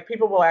 Like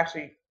people will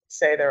actually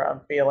say their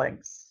own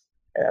feelings.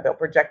 They'll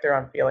project their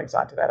own feelings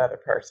onto that other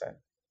person.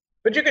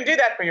 But you can do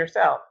that for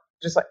yourself,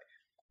 just like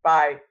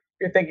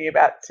you're thinking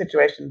about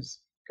situations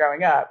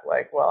growing up,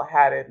 like, well,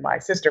 how did my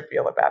sister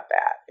feel about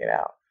that?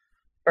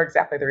 For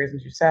exactly the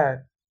reasons you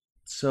said.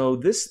 So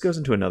this goes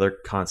into another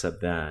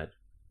concept that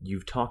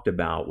you've talked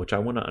about, which I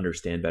want to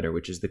understand better,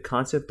 which is the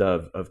concept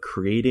of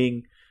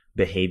creating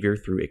behavior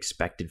through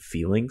expected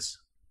feelings.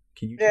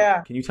 Can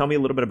you tell me a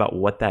little bit about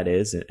what that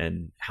is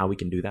and how we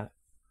can do that?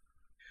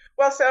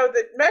 Well, so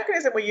the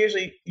mechanism we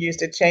usually use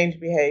to change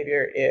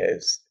behavior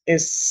is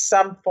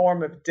some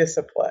form of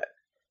discipline.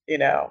 You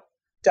know,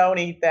 don't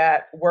eat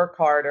that, work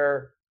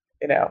harder,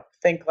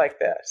 think like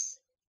this.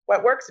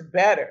 What works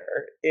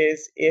better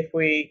is if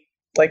we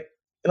like,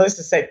 let's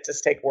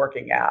just take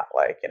working out,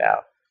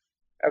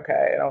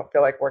 okay, I don't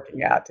feel like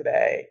working out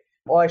today.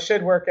 Well, I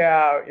should work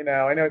out,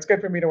 I know it's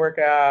good for me to work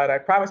out. I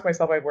promised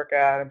myself I'd work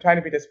out. I'm trying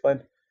to be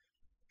disciplined.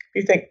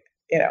 You think,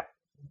 you know,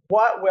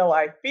 what will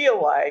I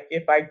feel like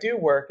if I do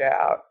work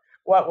out?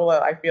 What will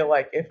I feel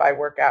like if I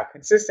work out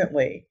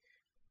consistently?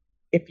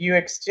 If you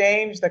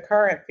exchange the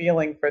current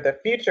feeling for the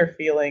future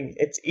feeling,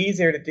 it's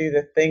easier to do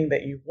the thing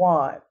that you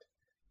want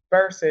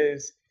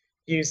versus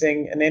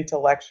using an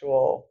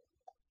intellectual,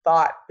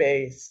 thought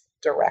based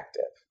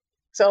directive.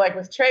 So, like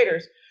with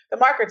traders, the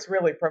market's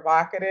really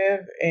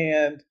provocative,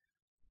 and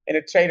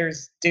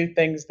traders do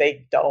things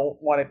they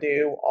don't want to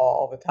do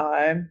all the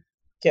time.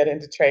 Get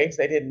into trades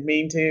they didn't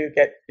mean to,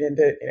 get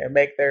into,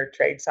 make their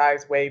trade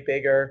size way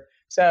bigger.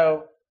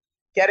 So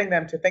getting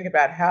them to think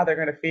about how they're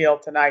going to feel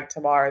tonight,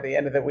 tomorrow, the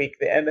end of the week,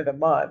 the end of the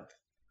month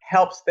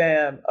helps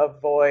them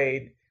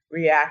avoid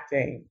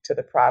reacting to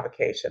the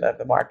provocation of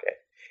the market.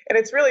 And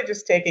it's really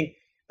just taking,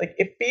 like,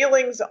 if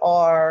feelings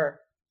are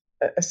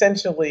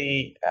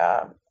essentially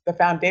the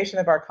foundation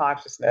of our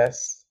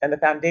consciousness and the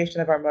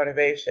foundation of our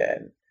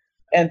motivation,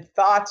 and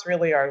thoughts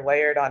really are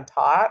layered on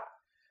top,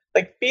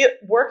 like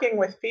working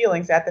with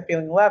feelings at the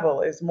feeling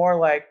level is more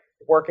like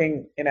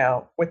working,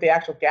 with the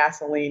actual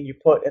gasoline you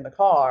put in the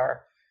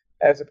car,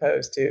 as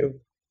opposed to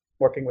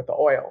working with the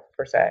oil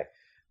per se.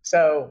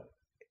 So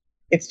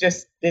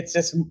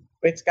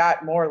it's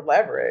got more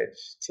leverage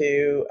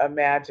to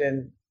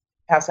imagine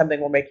how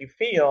something will make you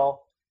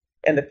feel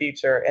in the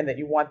future, and that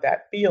you want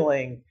that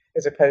feeling,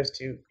 as opposed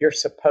to you're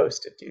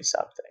supposed to do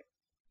something.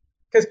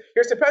 Because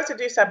you're supposed to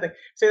do something.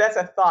 So that's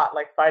a thought,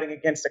 like fighting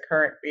against a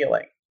current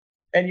feeling.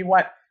 And you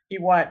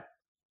want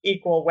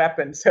equal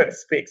weapons, so to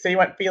speak. So you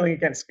want feeling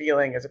against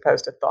feeling as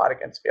opposed to thought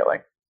against feeling.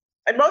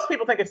 And most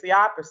people think it's the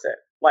opposite,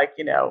 like,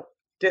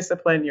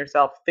 discipline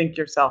yourself, think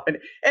yourself. And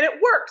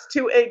it works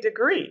to a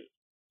degree.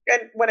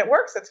 And when it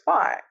works, it's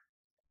fine.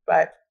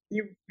 But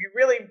you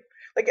really,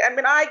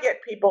 I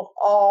get people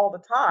all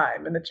the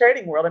time in the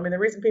trading world. The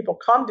reason people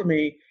come to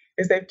me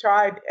is they've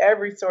tried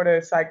every sort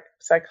of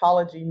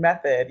psychology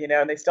method,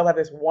 and they still have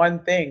this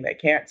one thing they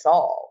can't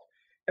solve.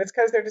 And it's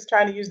because they're just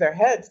trying to use their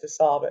heads to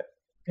solve it.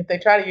 If they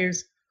try to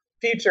use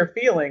future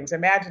feelings,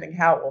 imagining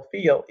how it will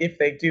feel if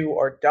they do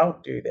or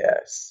don't do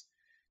this,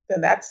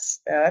 then that's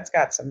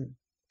got some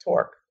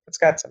torque. It's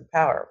got some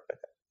power with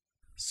it.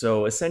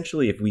 So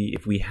essentially, if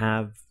we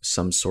have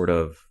some sort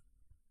of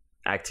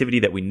activity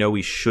that we know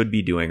we should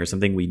be doing or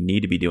something we need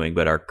to be doing,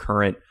 but our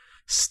current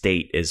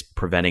state is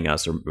preventing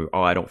us, or,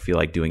 I don't feel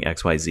like doing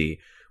XYZ,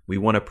 we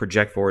want to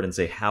project forward and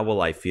say, how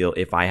will I feel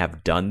if I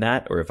have done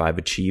that, or if I've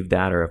achieved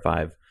that, or if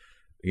I've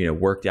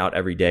worked out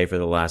every day for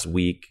the last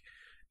week,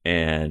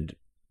 and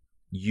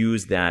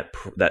use that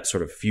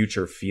sort of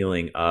future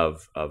feeling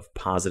of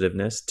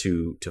positiveness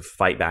to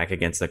fight back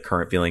against the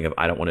current feeling of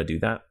I don't want to do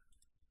that.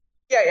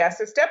 Yeah.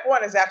 So step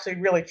one is actually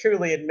really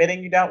truly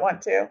admitting you don't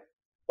want to.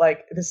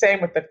 Like the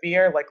same with the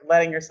fear, like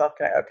letting yourself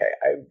go, okay,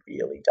 I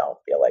really don't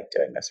feel like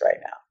doing this right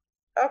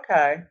now.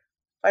 Okay,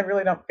 I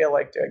really don't feel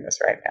like doing this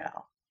right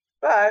now.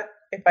 But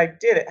if I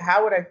did it,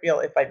 how would I feel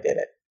if I did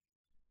it?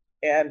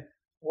 And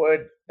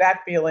would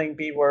that feeling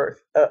be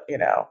worth,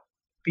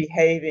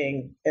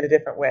 behaving in a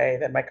different way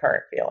than my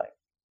current feeling?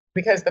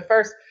 Because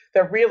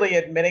the really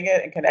admitting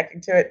it and connecting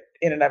to it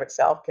in and of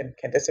itself can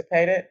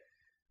dissipate it.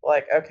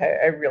 Like, okay,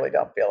 I really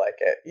don't feel like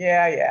it.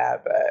 Yeah,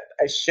 but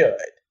I should.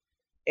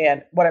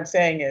 And what I'm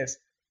saying is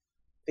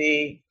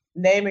the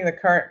naming the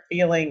current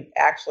feeling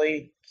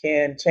actually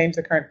can change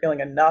the current feeling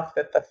enough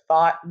that the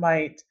thought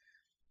might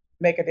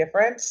make a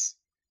difference.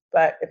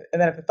 And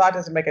then if the thought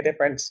doesn't make a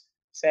difference,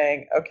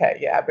 saying, okay,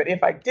 yeah, but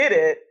if I did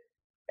it,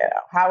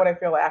 how would I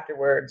feel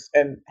afterwards?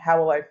 And how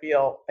will I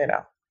feel,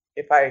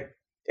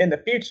 in the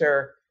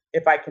future,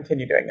 if I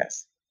continue doing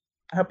this?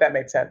 I hope that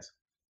made sense.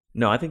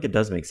 No, I think it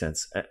does make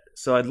sense.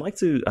 So I'd like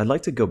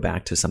to go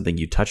back to something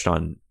you touched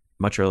on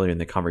much earlier in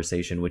the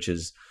conversation, which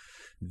is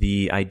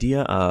the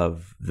idea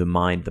of the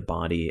mind, the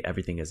body,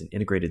 everything as an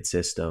integrated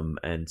system,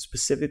 and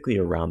specifically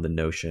around the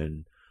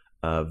notion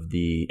of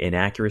the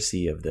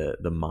inaccuracy of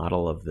the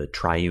model of the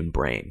triune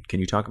brain. Can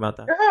you talk about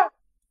that?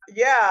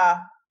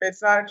 Yeah,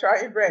 it's not a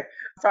triune brain.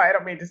 Sorry, I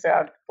don't mean to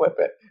sound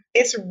flippant.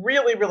 It's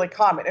really, really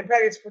common. In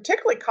fact, it's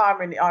particularly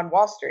common on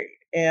Wall Street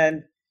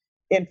and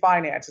in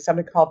finance. It's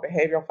something called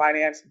behavioral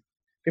finance.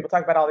 People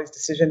talk about all these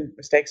decision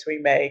mistakes we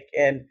make,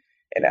 and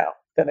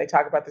then they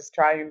talk about this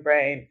triune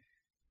brain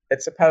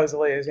that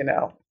supposedly is,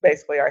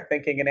 basically our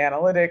thinking and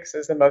analytics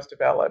is the most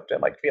developed,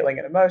 and like feeling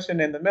and emotion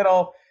in the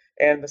middle,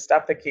 and the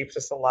stuff that keeps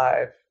us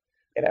alive,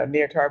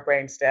 near to our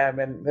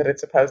brainstem, and that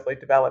it's supposedly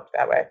developed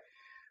that way.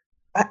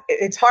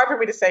 it's hard for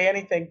me to say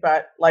anything,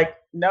 but like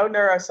no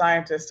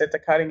neuroscientist at the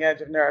cutting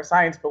edge of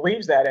neuroscience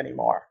believes that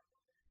anymore.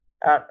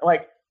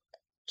 Like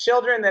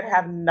children that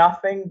have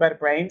nothing but a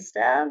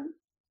brainstem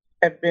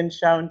have been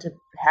shown to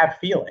have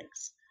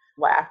feelings,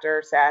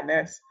 laughter,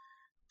 sadness,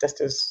 just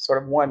as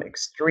sort of one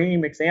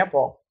extreme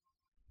example.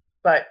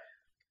 But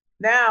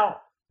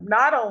now,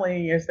 not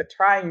only is the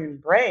triune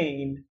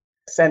brain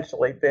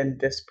essentially been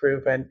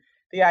disproven,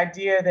 the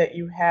idea that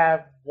you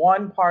have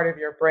one part of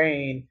your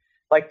brain,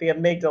 like the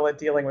amygdala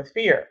dealing with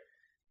fear,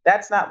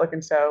 that's not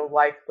looking so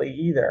likely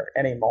either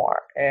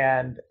anymore.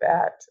 And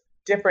that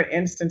different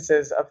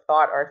instances of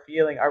thought or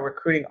feeling are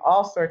recruiting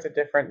all sorts of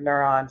different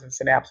neurons and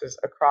synapses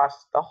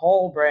across the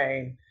whole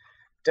brain,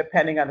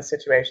 depending on the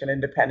situation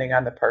and depending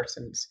on the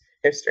person's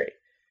history.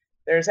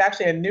 There's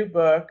actually a new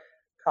book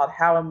called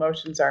How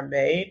Emotions Are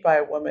Made by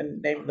a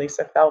woman named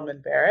Lisa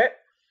Feldman Barrett,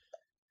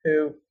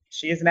 who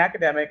she is an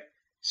academic.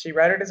 She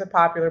wrote it as a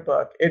popular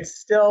book. It's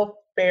still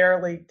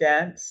fairly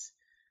dense,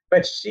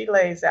 but she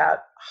lays out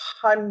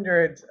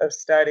hundreds of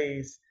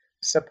studies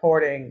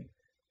supporting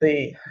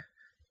the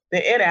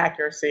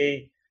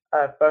inaccuracy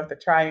of both the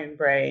triune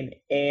brain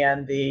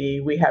and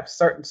we have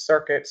certain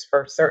circuits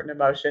for certain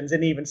emotions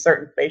and even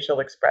certain facial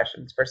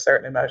expressions for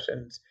certain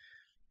emotions,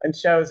 and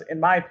shows, in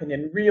my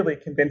opinion, really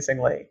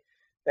convincingly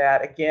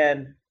that,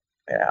 again,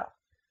 you know,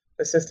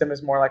 the system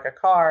is more like a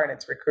car and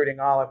it's recruiting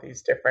all of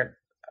these different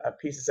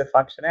pieces of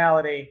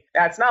functionality.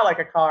 Now, it's not like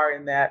a car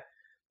in that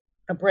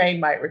a brain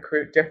might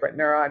recruit different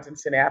neurons and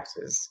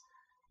synapses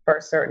for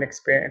a certain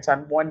experience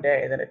on one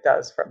day than it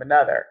does from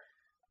another.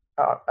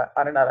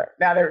 On another.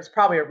 Now, there's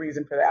probably a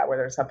reason for that, where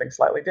there's something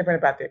slightly different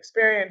about the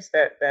experience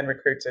that then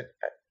recruits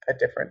a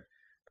different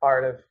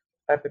part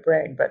of the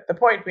brain. But the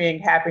point being,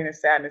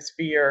 happiness, sadness,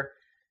 fear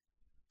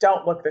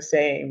don't look the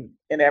same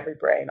in every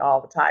brain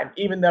all the time,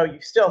 even though you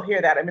still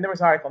hear that. I mean, there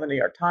was an article in the New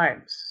York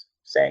Times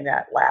saying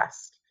that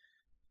last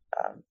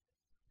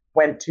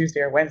Tuesday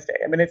or Wednesday.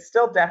 I mean, it's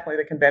still definitely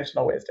the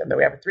conventional wisdom that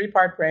we have a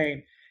 3-part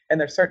brain and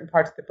there's certain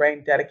parts of the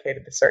brain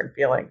dedicated to certain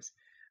feelings.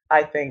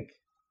 I think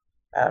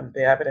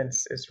the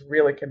evidence is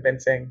really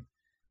convincing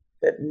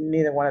that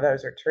neither one of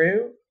those are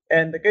true.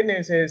 And the good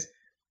news is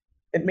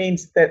it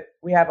means that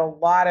we have a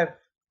lot of,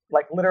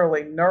 like,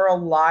 literally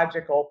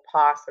neurological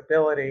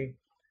possibility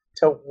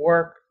to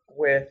work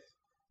with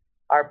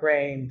our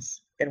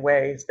brains in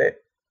ways that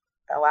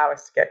allow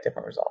us to get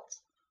different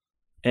results.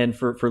 And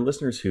for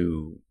listeners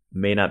who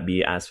may not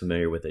be as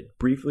familiar with it,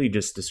 briefly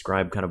just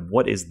describe kind of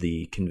what is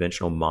the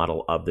conventional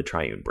model of the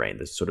triune brain,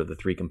 the sort of the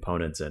 3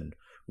 components and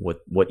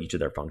what each of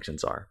their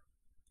functions are.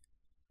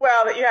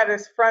 Well, you have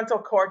this frontal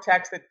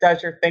cortex that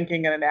does your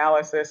thinking and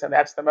analysis, and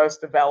that's the most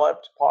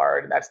developed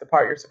part, and that's the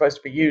part you're supposed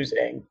to be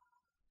using.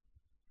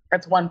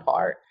 That's one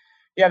part.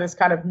 You have this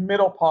kind of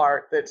middle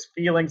part that's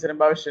feelings and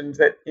emotions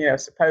that,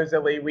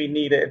 supposedly we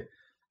needed,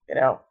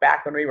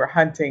 back when we were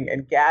hunting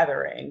and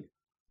gathering.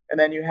 And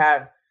then you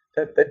have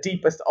the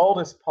deepest,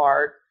 oldest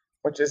part,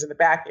 which is in the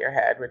back of your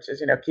head, which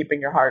is,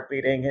 keeping your heart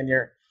beating and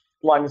your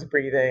lungs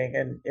breathing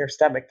and your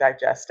stomach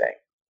digesting.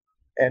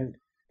 And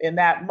in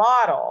that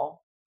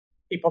model,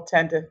 people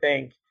tend to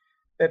think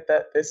that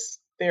this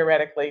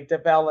theoretically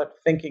developed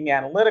thinking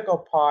analytical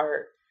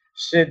part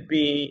should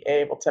be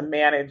able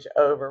to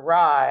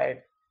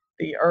override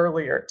the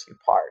earlier 2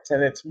 parts,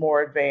 and it's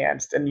more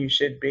advanced and you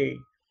should be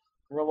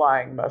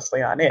relying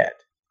mostly on it.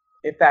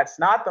 If that's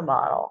not the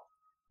model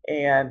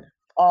and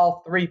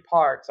all 3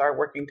 parts are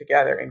working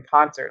together in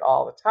concert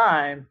all the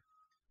time,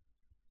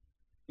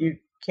 you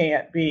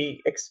can't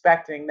be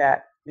expecting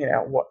that,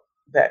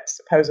 that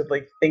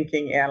supposedly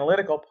thinking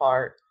analytical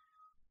part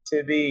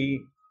to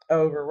be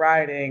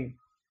overriding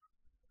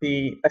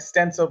the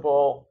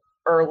ostensible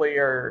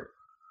earlier,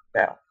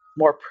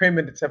 more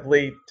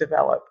primitively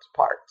developed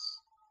parts.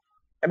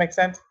 That makes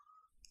sense?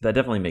 That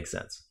definitely makes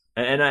sense.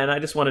 And I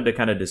just wanted to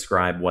kind of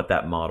describe what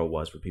that model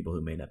was for people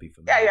who may not be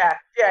familiar.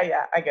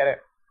 Yeah, I get it.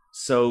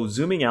 So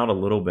zooming out a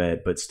little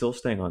bit, but still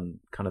staying on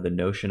kind of the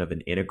notion of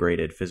an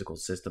integrated physical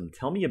system,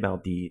 tell me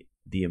about the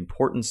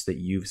importance that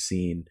you've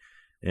seen.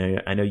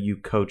 I know you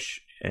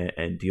coach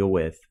and deal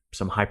with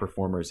some high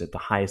performers at the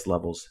highest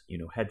levels,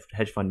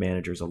 hedge fund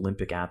managers,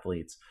 Olympic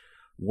athletes.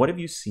 What have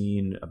you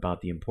seen about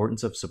the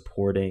importance of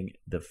supporting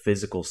the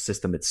physical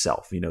system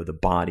itself, the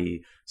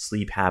body,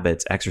 sleep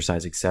habits,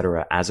 exercise, et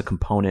cetera, as a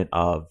component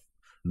of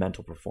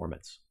mental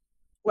performance?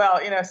 Well,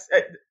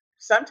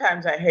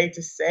 sometimes I hate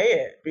to say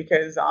it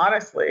because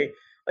honestly,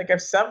 like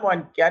if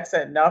someone gets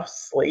enough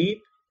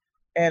sleep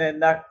and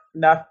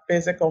enough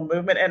physical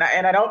movement, and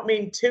I don't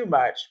mean too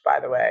much, by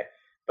the way,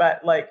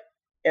 but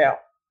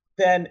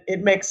then it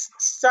makes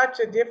such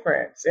a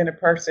difference in a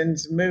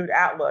person's mood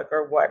outlook,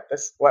 or what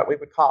we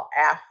would call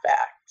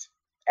affect,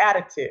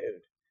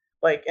 attitude,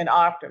 like an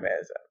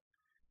optimism.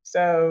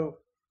 So,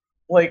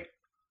 like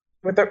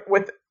with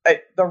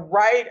the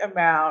right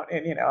amount,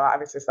 and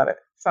obviously it's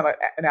not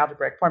an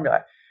algebraic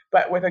formula,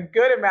 but with a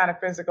good amount of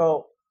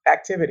physical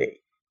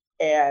activity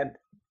and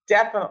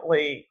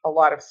definitely a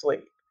lot of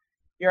sleep,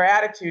 your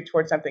attitude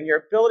towards something,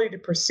 your ability to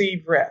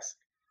perceive risk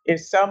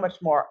is so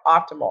much more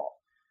optimal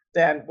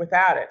than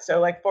without it. So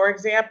like, for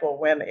example,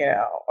 when,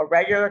 a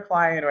regular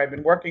client or I've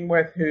been working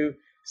with who's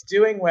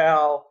doing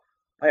well,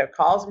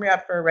 calls me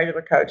up for a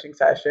regular coaching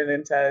session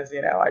and says,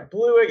 I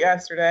blew it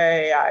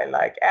yesterday. I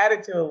like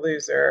added to a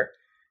loser.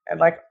 And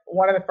like,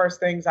 one of the first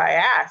things I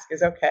ask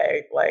is,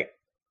 okay, like,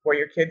 were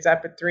your kids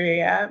up at 3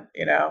 a.m.?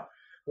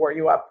 Were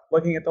you up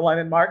looking at the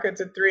London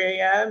markets at 3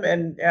 a.m.?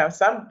 And,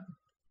 some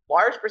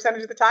large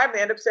percentage of the time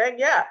they end up saying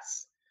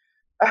yes.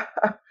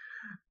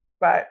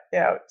 But,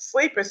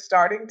 sleep is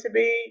starting to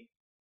be,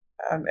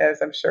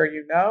 as I'm sure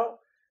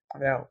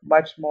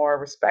much more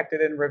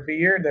respected and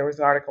revered. There was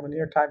an article in the New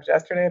York Times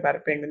yesterday about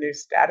it being the new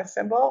status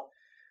symbol,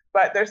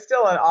 but there's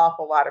still an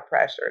awful lot of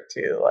pressure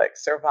to like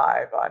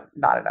survive on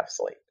not enough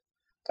sleep.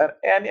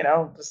 And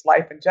just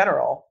life in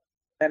general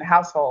and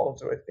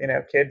households with,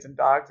 kids and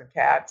dogs and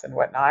cats and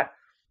whatnot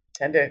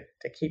tend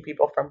to keep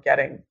people from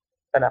getting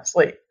enough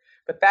sleep.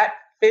 But that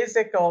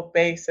physical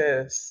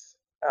basis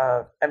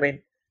of,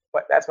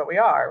 that's what we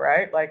are,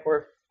 right? Like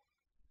we're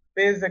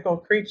physical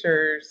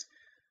creatures,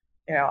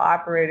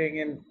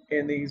 operating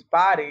in these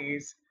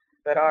bodies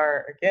that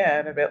are,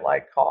 again, a bit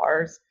like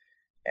cars.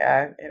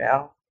 And,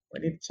 we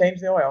need to change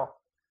the oil,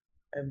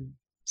 and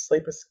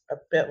sleep is a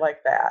bit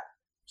like that.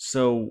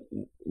 So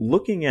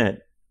looking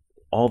at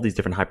all these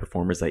different high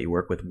performers that you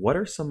work with, what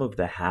are some of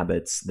the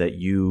habits that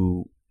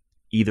you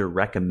either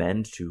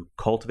recommend to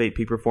cultivate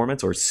peak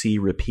performance or see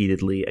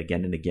repeatedly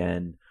again and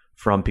again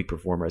from peak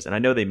performers? And I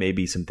know they may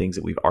be some things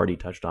that we've already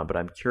touched on, but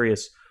I'm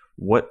curious,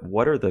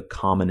 what are the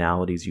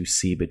commonalities you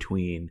see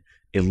between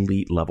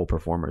elite level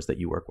performers that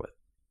you work with?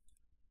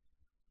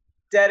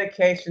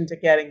 Dedication to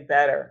getting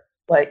better,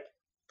 like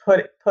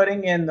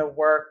putting in the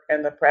work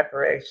and the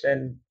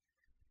preparation,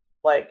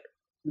 like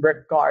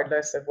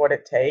regardless of what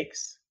it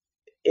takes.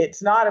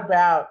 It's not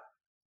about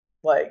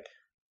like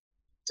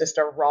just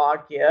a raw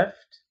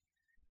gift.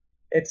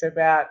 It's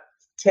about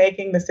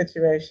taking the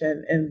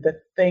situation and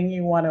the thing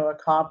you want to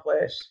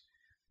accomplish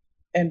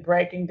and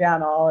breaking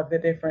down all of the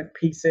different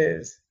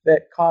pieces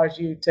that cause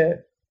you to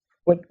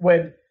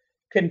would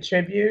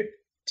contribute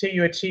to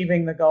you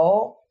achieving the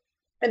goal,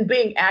 and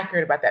being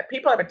accurate about that.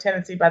 People have a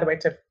tendency, by the way,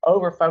 to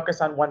over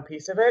focus on one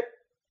piece of it,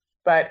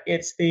 but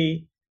it's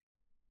the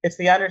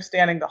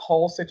understanding the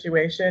whole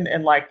situation,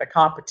 and like the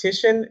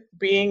competition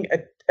being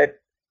a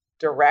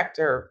direct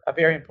or a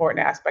very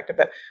important aspect of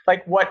that.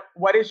 Like what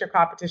is your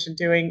competition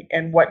doing,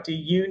 and what do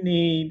you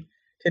need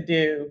to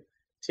do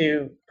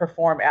to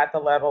perform at the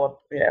level of,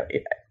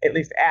 at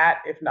least at,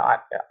 if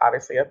not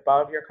obviously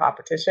above your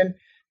competition.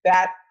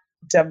 That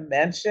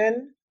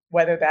dimension,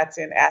 whether that's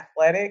in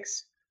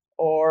athletics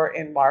or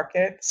in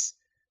markets,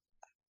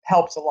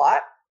 helps a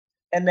lot.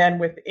 And then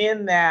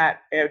within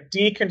that,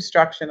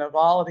 deconstruction of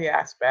all of the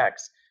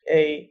aspects,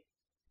 a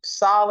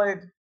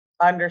solid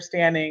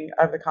understanding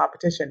of the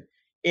competition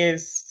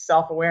is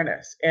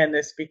self-awareness, and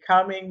this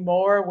becoming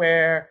more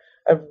aware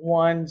of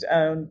one's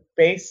own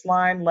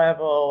baseline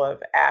level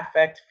of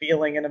affect,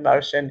 feeling, and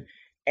emotion,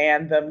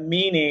 and the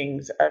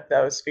meanings of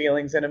those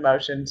feelings and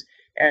emotions.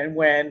 And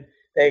when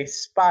they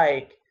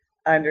spike,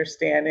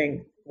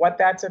 understanding what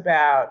that's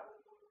about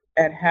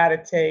and how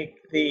to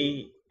take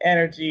the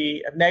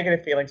energy of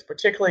negative feelings,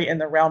 particularly in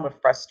the realm of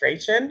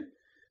frustration,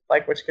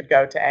 like which could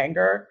go to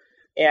anger,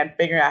 and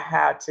figuring out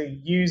how to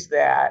use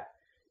that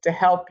to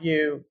help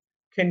you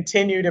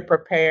continue to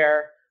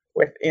prepare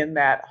within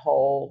that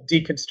whole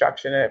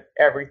deconstruction of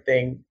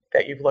everything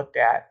that you've looked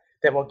at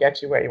that will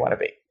get you where you want to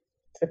be.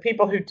 So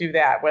people who do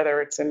that,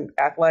 whether it's in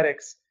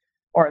athletics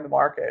or in the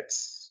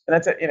markets, and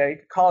that's you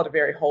could call it a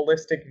very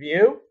holistic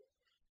view.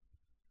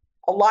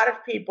 A lot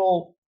of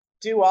people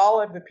do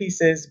all of the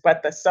pieces,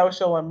 but the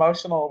social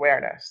emotional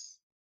awareness,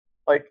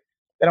 like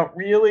they don't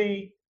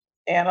really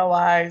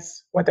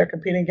analyze what they're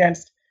competing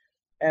against,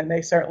 and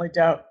they certainly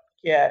don't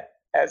get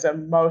as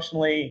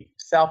emotionally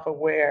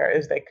self-aware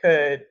as they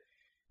could.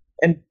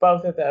 And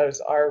both of those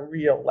are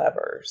real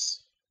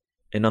levers.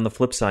 And on the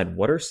flip side,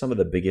 what are some of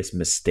the biggest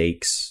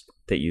mistakes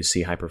that you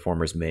see high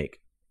performers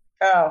make?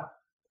 Oh,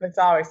 it's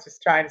always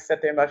just trying to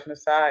set the emotion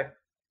aside.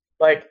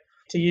 Like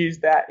to use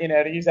that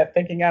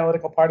thinking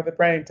analytical part of the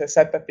brain to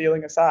set the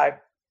feeling aside,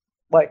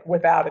 like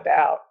without a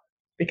doubt,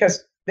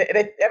 because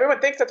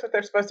everyone thinks that's what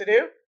they're supposed to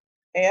do.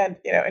 And,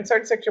 in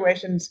certain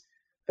situations,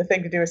 the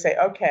thing to do is say,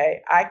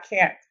 okay, I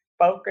can't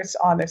focus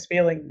on this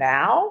feeling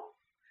now,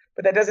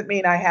 but that doesn't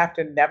mean I have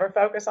to never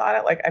focus on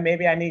it. Like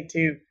maybe I need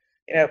to,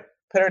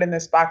 put it in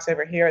this box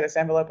over here, this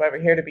envelope over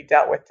here to be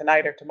dealt with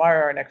tonight or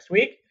tomorrow or next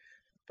week.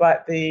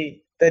 But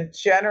the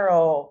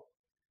general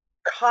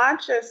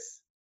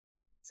conscious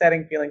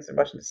setting feelings and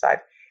emotions aside,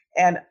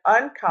 and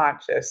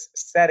unconscious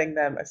setting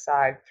them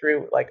aside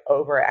through like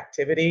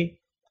overactivity,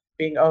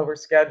 being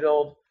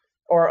overscheduled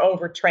or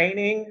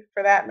overtraining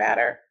for that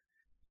matter,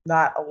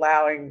 not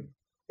allowing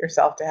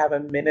yourself to have a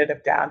minute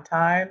of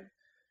downtime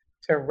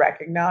to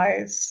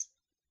recognize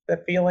the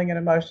feeling and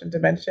emotion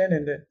dimension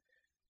and to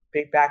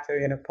be back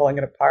to, pulling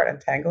it apart,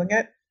 untangling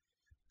it.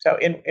 So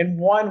in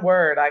one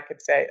word, I could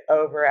say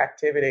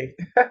overactivity.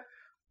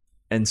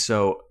 And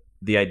so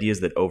the idea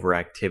is that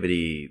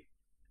overactivity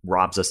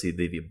robs us of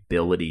the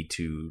ability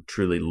to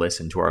truly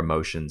listen to our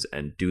emotions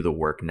and do the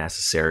work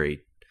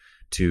necessary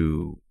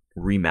to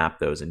remap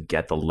those and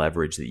get the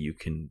leverage that you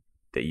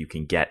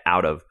can get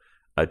out of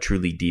a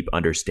truly deep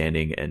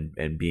understanding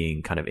and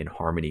being kind of in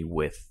harmony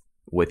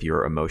with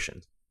your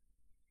emotions.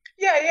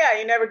 Yeah.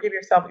 You never give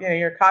yourself,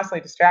 you're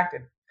constantly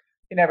distracted.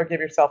 You never give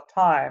yourself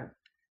time.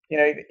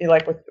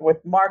 Like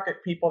with market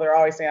people, they're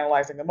always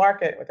analyzing the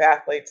market. With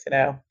athletes,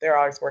 they're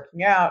always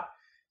working out.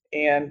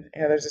 And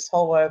there's this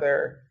whole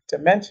other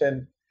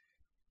dimension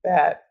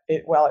that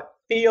while it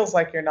feels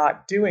like you're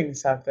not doing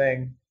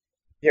something,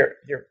 you're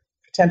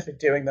potentially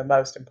doing the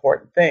most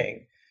important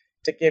thing,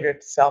 to give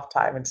yourself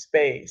time and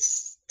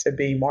space to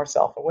be more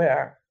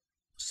self-aware.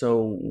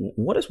 So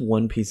what is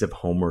one piece of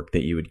homework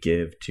that you would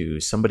give to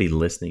somebody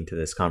listening to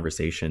this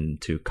conversation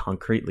to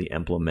concretely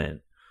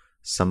implement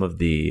some of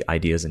the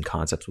ideas and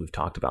concepts we've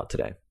talked about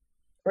today?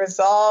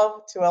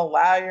 Resolve to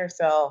allow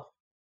yourself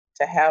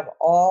to have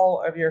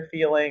all of your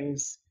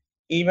feelings,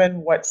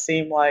 even what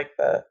seem like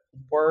the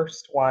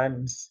worst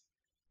ones,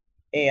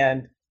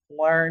 and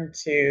learn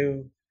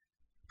to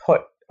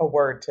put a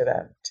word to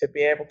them, to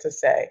be able to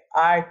say,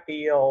 I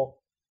feel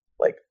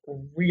like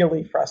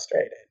really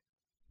frustrated.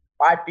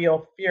 I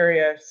feel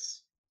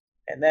furious,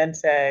 and then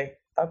say,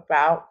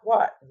 about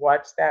what?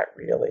 What's that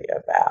really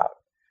about?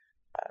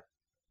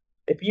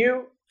 If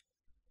you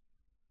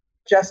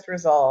just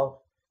resolve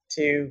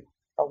to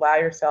allow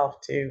yourself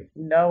to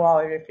know all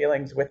of your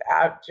feelings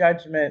without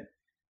judgment,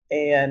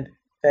 and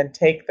then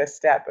take the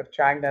step of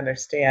trying to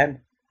understand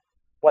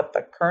what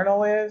the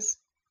kernel is,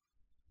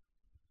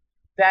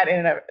 that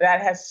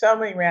has so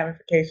many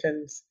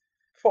ramifications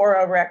for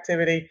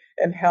overactivity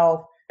and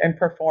health and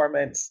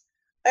performance.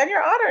 And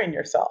you're honoring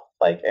yourself.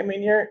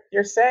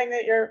 You're saying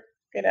that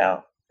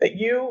that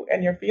you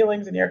and your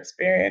feelings and your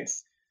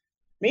experience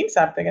mean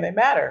something, and they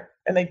matter,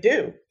 and they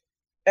do.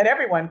 And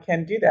everyone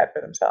can do that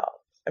for themselves.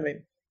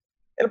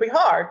 It'll be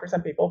hard for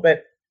some people,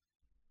 but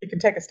you can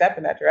take a step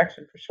in that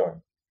direction for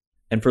sure.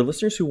 And for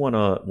listeners who want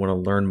to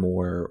learn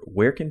more,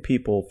 where can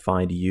people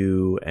find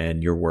you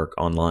and your work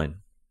online?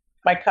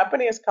 My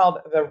company is called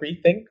The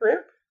Rethink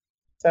Group.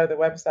 So the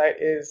website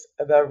is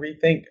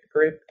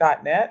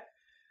therethinkgroup.net.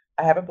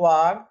 I have a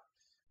blog.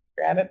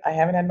 Granted, I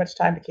haven't had much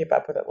time to keep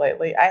up with it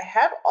lately. I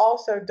have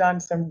also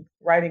done some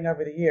writing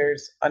over the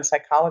years on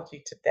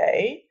Psychology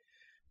Today.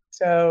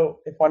 So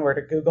if one were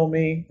to Google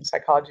me,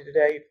 Psychology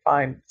Today, you'd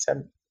find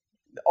some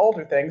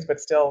older things, but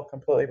still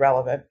completely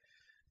relevant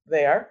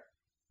there.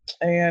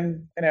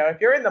 And, if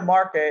you're in the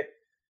market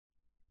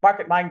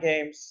mind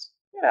games,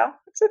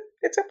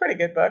 it's a pretty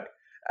good book.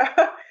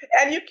 And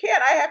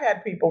I have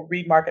had people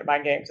read Market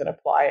Mind Games and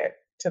apply it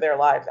to their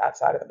lives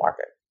outside of the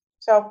market.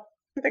 So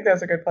I think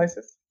those are good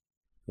places.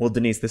 Well,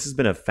 Denise, this has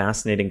been a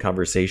fascinating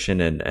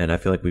conversation, and I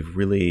feel like we've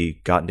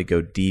really gotten to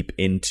go deep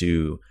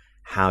into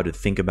how to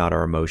think about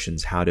our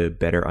emotions, how to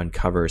better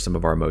uncover some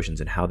of our emotions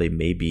and how they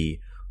may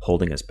be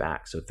holding us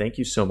back. So thank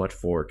you so much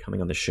for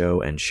coming on the show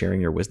and sharing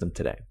your wisdom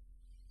today.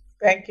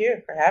 Thank you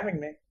for having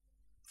me.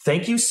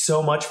 Thank you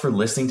so much for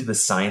listening to The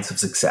Science of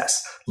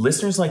Success.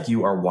 Listeners like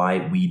you are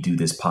why we do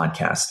this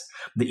podcast.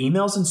 The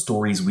emails and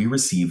stories we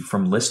receive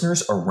from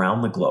listeners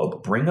around the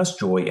globe bring us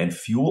joy and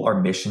fuel our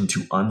mission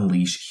to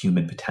unleash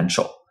human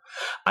potential.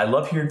 I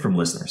love hearing from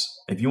listeners.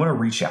 If you want to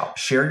reach out,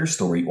 share your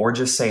story, or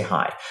just say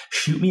hi,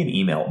 shoot me an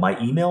email. My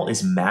email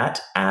is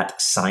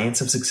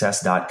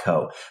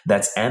matt@scienceofsuccess.co.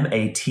 That's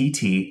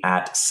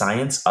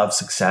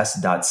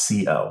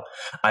matt@scienceofsuccess.co.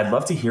 I'd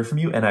love to hear from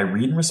you, and I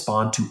read and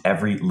respond to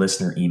every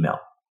listener email.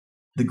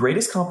 The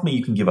greatest compliment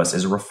you can give us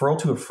is a referral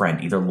to a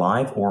friend, either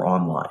live or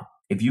online.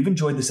 If you've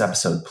enjoyed this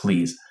episode,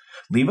 please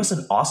leave us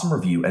an awesome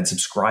review and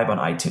subscribe on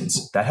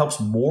iTunes. That helps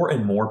more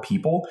and more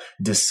people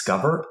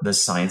discover the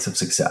science of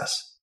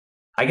success.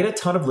 I get a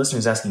ton of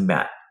listeners asking,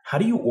 Matt, how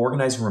do you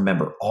organize and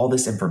remember all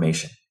this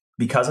information?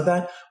 Because of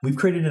that, we've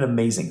created an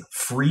amazing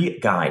free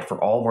guide for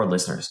all of our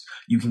listeners.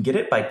 You can get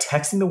it by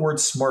texting the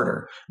word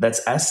SMARTER,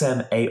 that's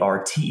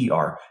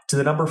SMARTER, to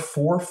the number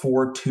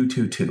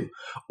 44222,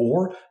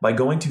 or by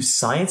going to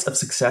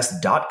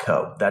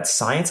scienceofsuccess.co, that's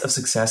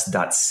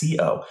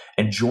scienceofsuccess.co,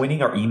 and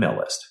joining our email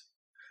list.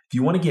 If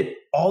you want to get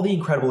all the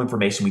incredible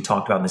information we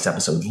talked about in this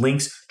episode,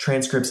 links,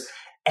 transcripts,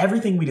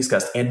 everything we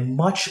discussed, and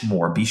much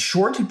more, be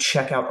sure to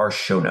check out our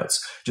show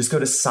notes. Just go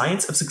to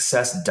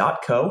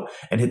scienceofsuccess.co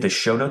and hit the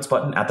show notes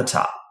button at the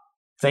top.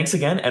 Thanks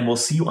again, and we'll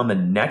see you on the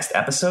next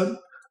episode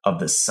of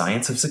The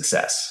Science of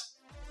Success.